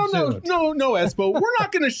swimsuit. No, Espo. We're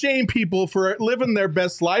not going to shame people for living their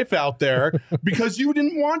best life out there because you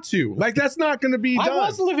didn't want to. Like, that's not going to be done. I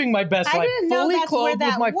was living my best life, didn't know fully that's clothed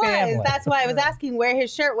where with my family. That's why I was asking where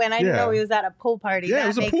his shirt went. I didn't know he was at a pool party. Yeah, it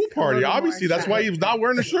was a pool party. Obviously, that's why he was not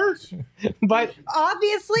wearing a shirt. But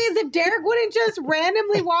obviously, as if Derek wouldn't just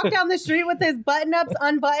randomly walk down the street with his button-ups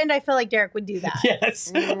unbuttoned, I feel like Derek would do that.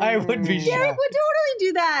 Yes, I would be. Derek would totally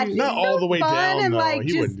do that. He's not all the way fun down, and though. like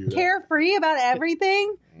He wouldn't do just that. carefree about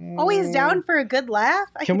everything. Always down for a good laugh.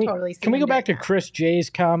 I can totally see. Can we him go back to doing that. Chris J's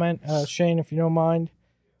comment, Shane, if you don't mind?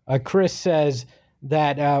 Chris says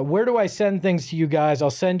that where do I send things to you guys? I'll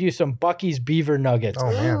send you some Bucky's Beaver Nuggets.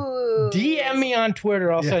 Oh man. Ooh. DM me on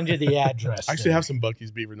Twitter. I'll send you the address. I actually have some Bucky's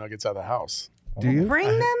Beaver Nuggets at the house. Do you? Bring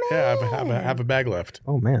them in. Yeah, I have a bag left.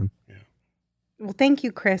 Oh man. Well, thank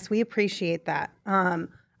you, Chris. We appreciate that.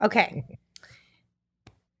 Okay.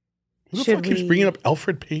 Who the fuck keeps bringing up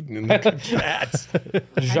Alfred Payton in the chat?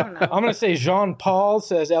 I'm going to say Jean Paul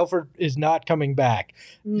says Alfred is not coming back.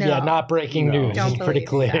 No. Yeah, not breaking news. Don't It's pretty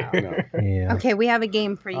believe clear. so. Yeah. Okay, we have a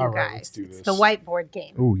game for you All right, guys. let's do It's this. the whiteboard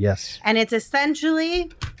game. Oh yes. And it's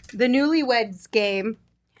essentially the newlyweds game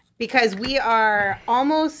because we are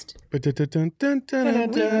almost we've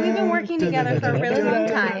been working together for a really long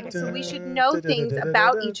time, so we should know things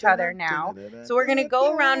about each other now. So we're gonna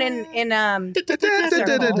go around in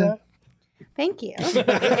circle. Thank you. I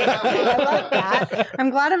love that. I'm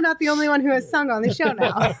glad I'm not the only one who has sung on the show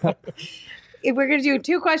now. We're gonna do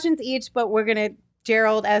 2 questions each, but we're gonna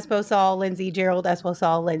Gerald, Espo, Saul, Lindsay, Gerald, Espo,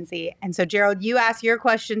 Saul, Lindsay. And so Gerald, you ask your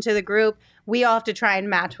question to the group. We all have to try and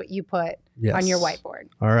match what you put on your whiteboard.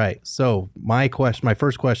 All right. So my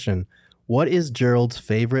first question, what is Gerald's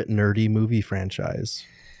favorite nerdy movie franchise?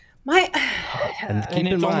 And keep in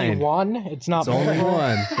it's mind, only one. It's not it's only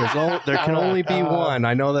one. There can only be one.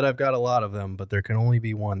 I know that I've got a lot of them, but there can only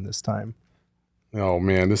be one this time. Oh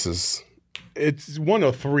man, it's one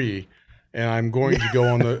of 3, and I'm going to go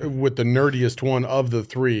on with the nerdiest one of the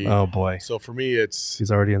 3. Oh boy. So for me,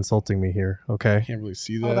 He's already insulting me here. Okay. I can't really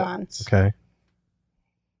see that. Hold on. Okay.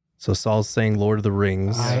 So Saul's saying Lord of the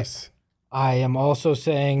Rings. Yes. I am also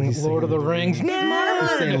saying Lord of the Rings. He's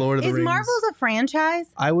saying Lord of the Is Rings. Marvel's a franchise?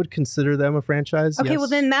 I would consider them a franchise. Okay, yes. well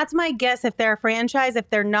then that's my guess. If they're a franchise, if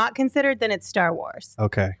they're not considered, then it's Star Wars.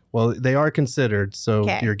 Okay. Well, they are considered, so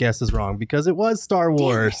your guess is wrong because it was Star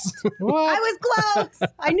Wars. What? I was close.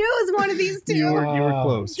 I knew it was one of these 2. You were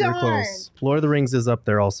close. You were Darn. close. Lord of the Rings is up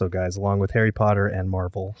there also, guys, along with Harry Potter and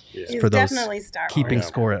Marvel. Yeah. It's For those definitely Star Wars. keeping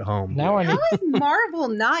score at home. Now I need. How is Marvel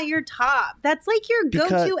not your top? That's like your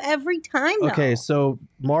go-to every time. Though. Okay, so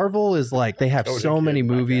Marvel is like they have so many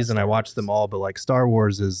movies, and I watch them all. But like Star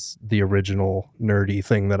Wars is the original nerdy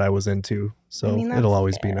thing that I was into, so I mean, that's it'll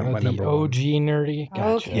always be fair. my the number OG one. nerdy.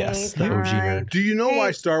 Gotcha. Okay, Yes, the OG fine. nerd. Do you know why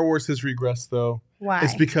Star Wars has regressed though? Why?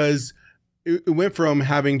 It's because it went from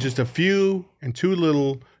having just a few and too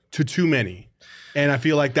little to too many. And I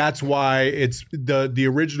feel like that's why it's the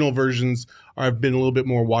original versions have been a little bit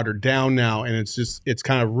more watered down now, and it's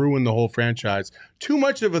kind of ruined the whole franchise. Too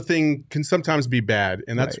much of a thing can sometimes be bad,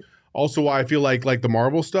 and that's also why I feel like the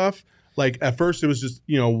Marvel stuff. Like at first it was just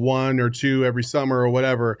 1 or 2 every summer or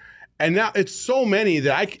whatever, and now it's so many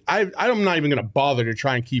that I'm not even going to bother to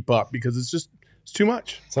try and keep up because it's too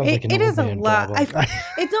much. Sounds like an It old is a man lot. problem.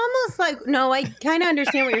 It's almost like I kind of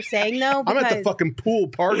understand what you're saying though. I'm at the because- fucking pool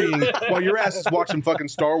partying while your ass is watching fucking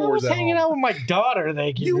Star I Wars was at hanging home. out with my daughter.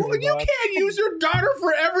 Thank you. You very much. can't use your daughter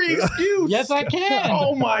for every excuse. Yes, I can.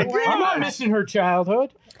 Oh my god! I'm not missing her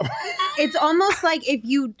childhood. It's almost like if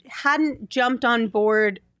you hadn't jumped on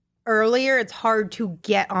board earlier, it's hard to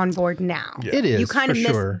get on board now. Yeah. It is. You kind of for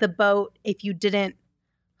missed sure. the boat if you didn't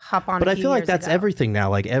hop on. But I I feel like that's everything now.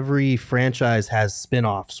 Like every franchise has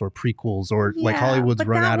spin-offs or prequels or like Hollywood's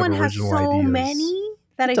run out of original so ideas. many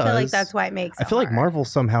That I feel like does. that's why it makes it I feel like hard. Marvel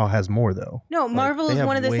somehow has more though. No, Like, Marvel they is have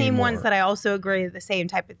one of the way same more. ones that I also agree with the same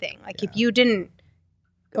type of thing. Like if you didn't,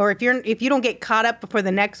 or if you don't get caught up before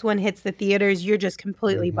the next one hits the theaters, you're just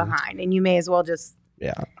completely behind, and you may as well just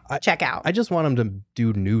check out. I just want them to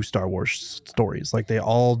do new Star Wars stories. Like they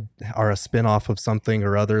all are a spin-off of something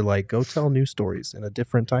or other. Like go tell new stories in a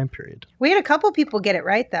different time period. We had a couple people get it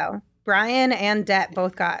right though. Brian and Det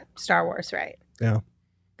both got Star Wars right. Yeah.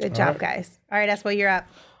 Good job, guys. All right, Espo, you're up.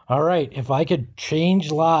 All right. If I could change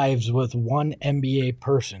lives with one NBA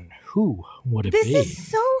person, who would it This be? is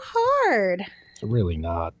so hard. It's really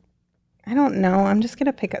not. I don't know. I'm just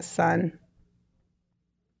gonna pick a son.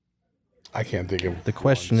 I can't think of The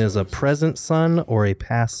question is a present son or a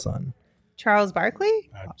past son? Charles Barkley?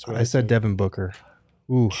 That's what I said Devin Booker.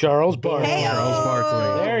 Ooh. Charles Barkley. Hey, Charles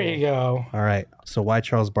Barkley. There you go. All right. So why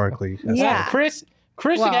Charles Barkley? Yeah. Chris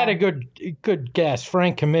Well- had a good guess,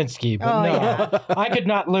 Frank Kaminsky, but Oh, no, yeah. I could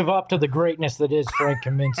not live up to the greatness that is Frank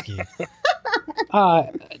Kaminsky.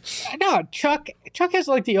 No, Chuck has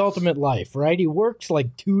like the ultimate life, right? He works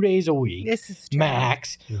like 2 days a week, This is true.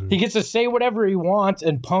 max. He gets to say whatever he wants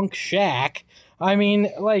and punk Shaq. I mean,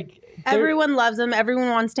 like Everyone loves him. Everyone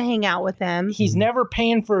wants to hang out with him. he's never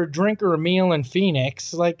paying for a drink or a meal in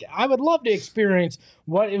Phoenix. Like, I would love to experience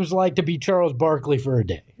what it was like to be Charles Barkley for a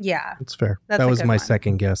day. Yeah. That's fair. That's that a was good my one.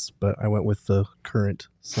 second guess, but I went with the current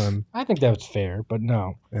son. I think that was fair, but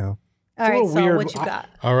no. Yeah. All a right, little so weird. what you got?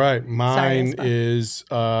 All right, mine Espo. is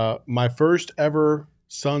my first ever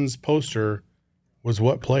Suns poster was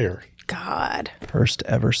what player? God. First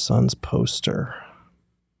ever Suns poster.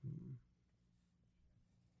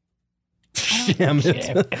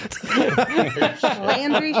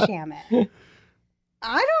 Landry Shamet.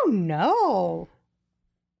 I don't know.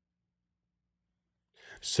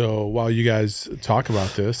 So while you guys talk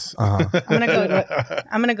about this, Uh-huh. I'm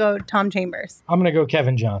gonna go Tom Chambers. I'm going to go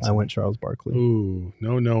Kevin Johnson. I went Charles Barkley. ooh,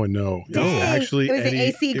 no, and no. It was Dang. actually Was it Eddie,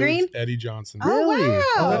 AC Green? was Eddie Johnson. Oh, wow.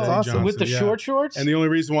 Oh, that's Eddie awesome. With the yeah. short shorts? And the only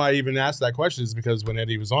reason why I even asked that question is because when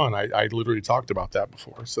Eddie was on, I literally talked about that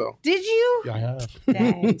before. So Did you? yeah, I have.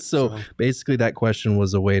 Dang. So basically, that question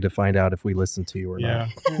was a way to find out if we listened to you or Yeah,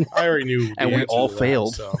 not. I already knew. the And we answer all to that,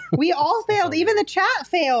 failed. so. We all failed. Even the chat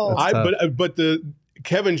failed. That's tough. But the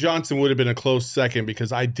Kevin Johnson would have been a close second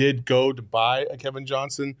because I did go to buy a Kevin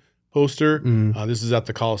Johnson poster. This is at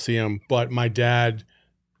the Coliseum, but my dad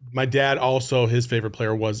also, his favorite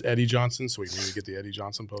player was Eddie Johnson, so we need to get the Eddie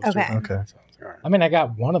Johnson poster. Okay. Okay. So, all right. I mean, I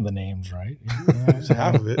got one of the names right. That's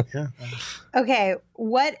half of it. Yeah. Okay,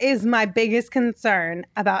 what is my biggest concern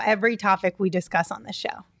about every topic we discuss on this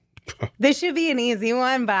show? This should be an easy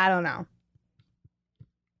one, but I don't know.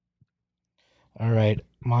 All right.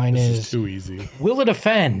 Mine This is, is too easy. will it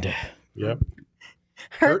offend? Yep.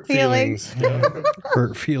 Hurt feelings. Yeah.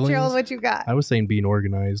 Hurt feelings. Gerald, what you got? I was saying being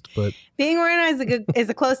organized, but Being organized is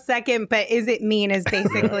a close second, but is it mean is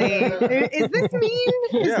basically, is this mean?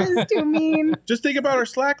 Yeah. Is this too mean? Just think about our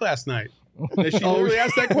Slack last night. And she literally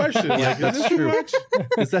asked that question. Like, that's is this too true. much?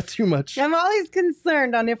 is that too much? I'm always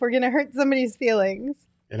concerned on if we're going to hurt somebody's feelings.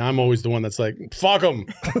 And I'm always the one that's like, fuck them.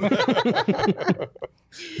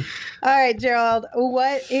 All right, Gerald,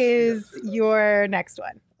 what is your next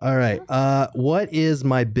one? All right. What is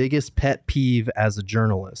my biggest pet peeve as a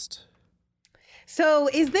journalist? So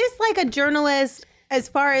is this like a journalist as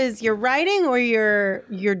far as your writing or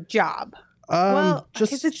your job? Well,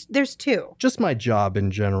 because there's two. Just my job in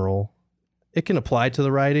general. It can apply to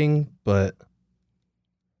the writing, but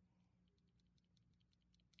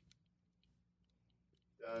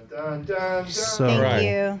so Thank right.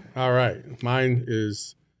 you. All right. Mine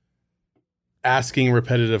is asking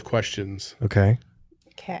repetitive questions, okay.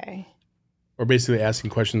 Okay. or basically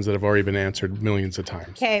asking questions that have already been answered millions of times.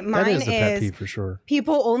 Okay, That mine is a pet is peeve for sure.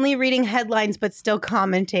 people only reading headlines but still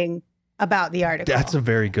commenting about the article. That's a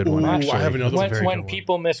very good one. Ooh, I Actually, have another That's a very When good one.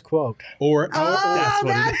 people misquote. Or Oh, That's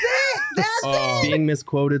what it that's it. That's it. being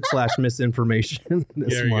misquoted / misinformation.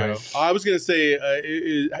 That's there you mine. go. I was gonna say,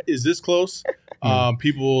 is this close?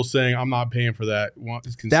 People saying I'm not paying for that. Can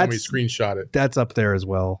somebody That's- screenshot it? That's up there as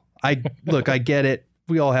well. I get it.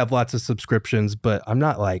 We all have lots of subscriptions, but I'm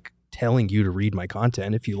not like telling you to read my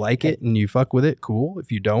content. If you like it and you fuck with it, cool.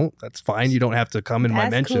 If you don't, that's fine. You don't have to come in my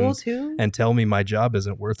That's cool mentions too. and tell me my job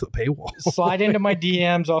isn't worth a paywall. Slide into my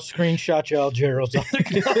DMs. I'll screenshot you all Gerald's.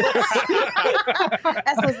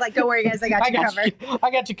 Espo's like, don't worry, guys, I got you covered.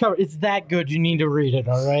 I got you covered. It's that good. You need to read it.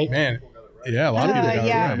 All right. Man, Yeah, a lot of people got it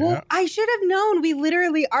right. Well, I should have known. We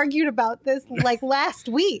literally argued about this like last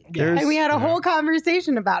week. And we had a whole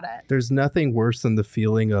conversation about it. There's nothing worse than the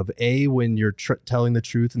feeling of when you're telling the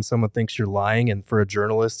truth and someone thinks you're lying. And for a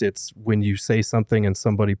journalist, it's when you say something and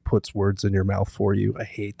somebody puts words in your mouth for you. I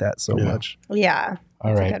hate that so much. Yeah.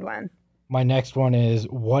 All right. A good one. My next one is,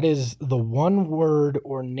 what is the one word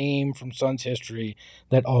or name from Suns history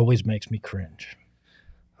that always makes me cringe?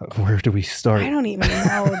 Where do we start? I don't even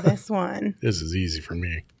know this one. This is easy for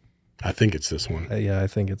me. I think it's this one. I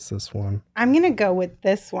think it's this one. I'm going to go with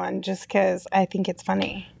this one just because I think it's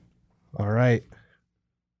funny. All right.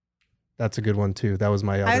 That's a good one, too. That was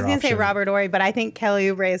my other I was going to say option. Robert Horry, but I think Kelly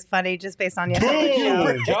Oubre is funny just based on yesterday's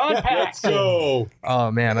show. John Paxson. So,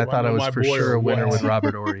 Oh, man. I thought I was for sure a winner with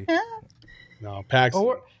Robert Horry. no,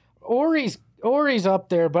 Paxson. Ori's up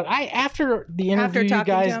there, but after the interview you talking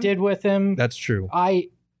to guys him? did with him, That's true. I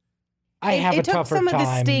have a It took tougher some time. of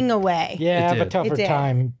the sting away. Yeah, I have a did. tougher It did.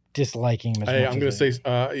 time disliking him. As Hey, much I'm gonna as say,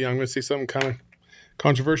 I'm gonna say something kind of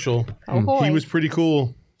controversial. Oh, boy. He was pretty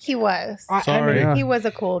cool. He was. Sorry. Yeah. He was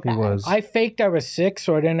a cool guy. He was. I faked I was sick,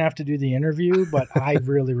 so I didn't have to do the interview, but I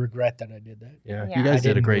really regret that I did that. Yeah, Yeah. you guys I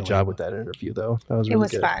did a didn't great really job want with that interview, though. That was It really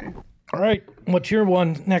was good. fun. All right, what's your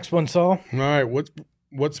next one, Saul? All right,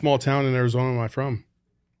 what small town in Arizona am I from?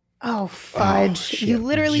 Oh, fudge. You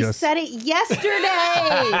literally said it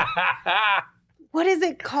yesterday. What is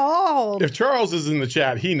it called? If Charles is in the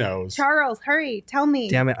chat, he knows. Charles, hurry. Tell me.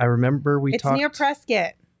 Damn it! I remember we It's talked. near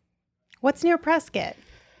Prescott. What's near Prescott?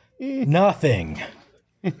 Nothing.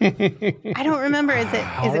 I don't remember. Is it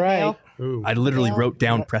All right. Vail? Ooh. I literally Dale? wrote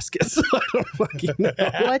down Prescott, so I don't fucking know.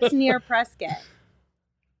 What's near Prescott?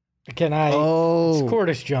 Can I? Oh. It's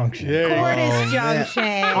Cordis Junction. Yeah. Cordis man. Junction.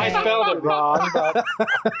 I spelled it wrong, but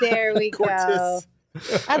There we go. Cortis.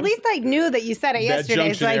 At least I knew that you said it That yesterday, so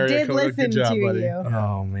junction I area did code. listen Good job, to buddy. you.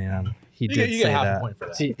 Oh man, he You did get say half a that. point for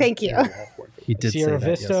that. see, Thank you. He did Sierra say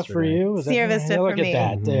that Vista for yesterday. you. Is Sierra that, Vista look for at me.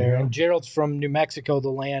 that there. And Gerald's from New Mexico, the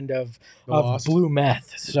land of Lost. blue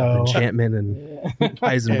meth. So Enchantment and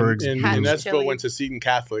Heisenberg's. And Hatch Nespo chilies. went to Seton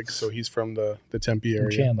Catholic, so he's from the Tempe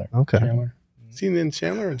area. Chandler. Okay. Chandler. Seen in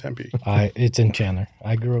Chandler or Tempe? It's in Chandler.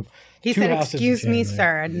 I grew up. He two said, houses in "Excuse me, Chandler."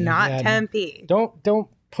 sir, not Yeah, Tempe." Don't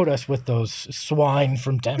put us with those swine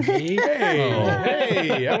from Tempe.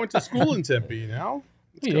 Hey, I went to school in Tempe now.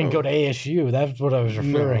 You didn't go to ASU. That's what I was No, I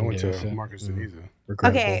referring went to. to so. Marcus Deniza.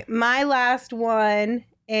 Regrettable. Okay, my last one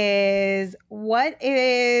is what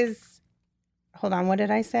is. Hold on, what did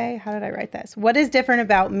I say? How did I write this? What is different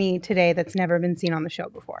about me today that's never been seen on the show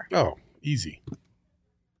before? Oh, easy.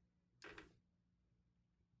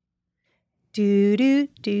 Do do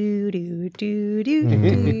do do do do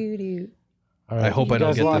do do. All right, I hope you I don't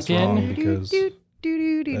guys get lock this wrong in? because Do,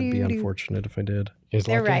 do, do, that'd be do, do. unfortunate if I did. You guys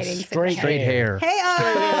They're lock in? writing straight hair. Hey,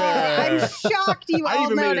 I'm shocked you I all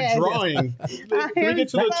even made noticed. a drawing. Can we am get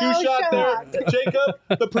to the so two-shot shocked. there? Jacob,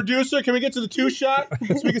 the producer, can we get to the two-shot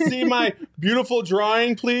so we can see my beautiful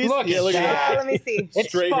drawing, please? Look yeah, look at at Yeah, let me see. It's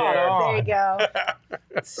Straight spot hair. on. There you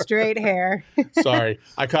go. Straight hair. that. Sorry,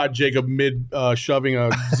 I caught Jacob mid shoving a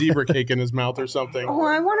zebra cake in his mouth or something. Oh,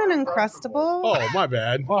 I want an Uncrustable. Oh, my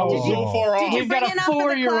bad. Oh. I was so far Did off. you We've bring got a enough for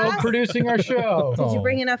the 4-year-old class? producing our show. Did you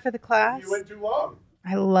bring enough for the class? You went too long.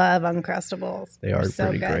 I love Uncrustables. They are They're so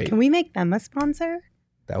pretty good. great. Can we make them a sponsor?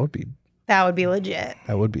 That would be legit.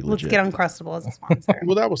 legit. Let's get Uncrustable as a sponsor.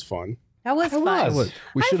 Well, that was fun. That was fun. was.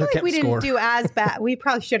 We I should feel have like kept we score. didn't do as bad. We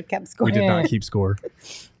probably should have kept score. We did Eh. not keep score.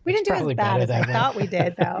 We didn't do as probably bad better as I that way. thought we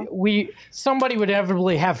did, though. Somebody would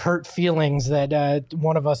inevitably have hurt feelings that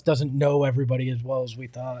one of us doesn't know everybody as well as we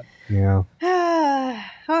thought. Yeah.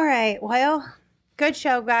 All right. Well, good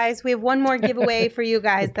show, guys. We have one more giveaway for you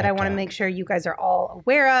guys that I want to make sure you guys are all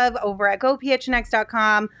aware of over at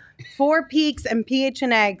gophnx.com. Four Peaks and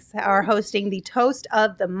PHNX are hosting the Toast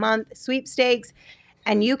of the Month sweepstakes.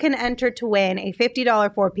 And you can enter to win a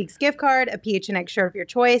 $50 Four Peaks gift card, a PHNX shirt of your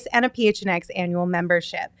choice, and a PHNX annual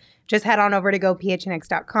membership. Just head on over to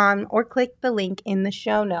gophnx.com or click the link in the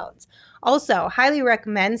show notes. Also, highly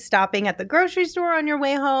recommend stopping at the grocery store on your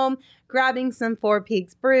way home, grabbing some Four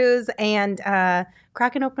Peaks brews, and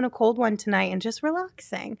cracking open a cold one tonight and just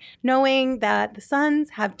relaxing, knowing that the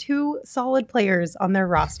Suns have 2 solid players on their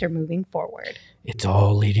roster moving forward. It's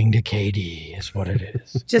all leading to KD, is what it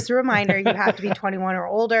is. Just a reminder, you have to be 21 or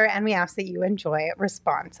older, and we ask that you enjoy it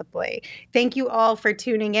responsibly. Thank you all for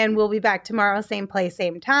tuning in. We'll be back tomorrow, same place,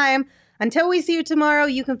 same time. Until we see you tomorrow,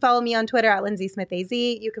 you can follow me on Twitter at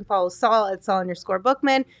LindsaySmithAZ. You can follow Saul at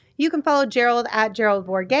Saul_Bookman. You can follow Gerald at Gerald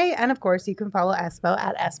Bourget. And, of course, you can follow Espo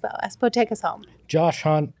at Espo. Espo, take us home. Josh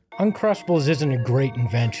Hunt, Uncrustables isn't a great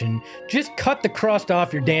invention. Just cut the crust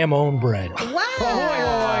off your damn own bread. Wow.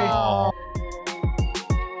 Ahoy, ahoy.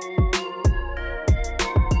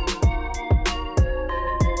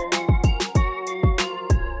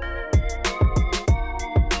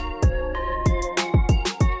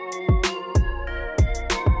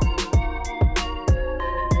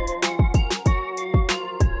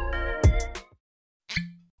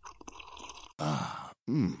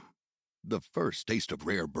 first taste of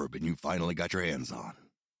rare bourbon you finally got your hands on.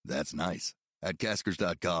 That's nice. At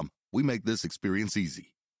Caskers.com, we make this experience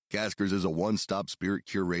easy. Caskers is a one-stop spirit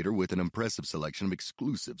curator with an impressive selection of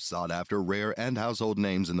exclusive, sought-after, rare, and household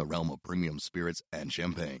names in the realm of premium spirits and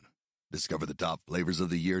champagne. Discover the top flavors of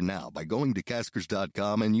the year now by going to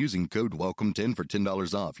Caskers.com and using code WELCOME10 for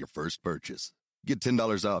 $10 off your first purchase. Get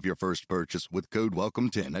 $10 off your first purchase with code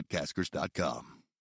WELCOME10 at Caskers.com.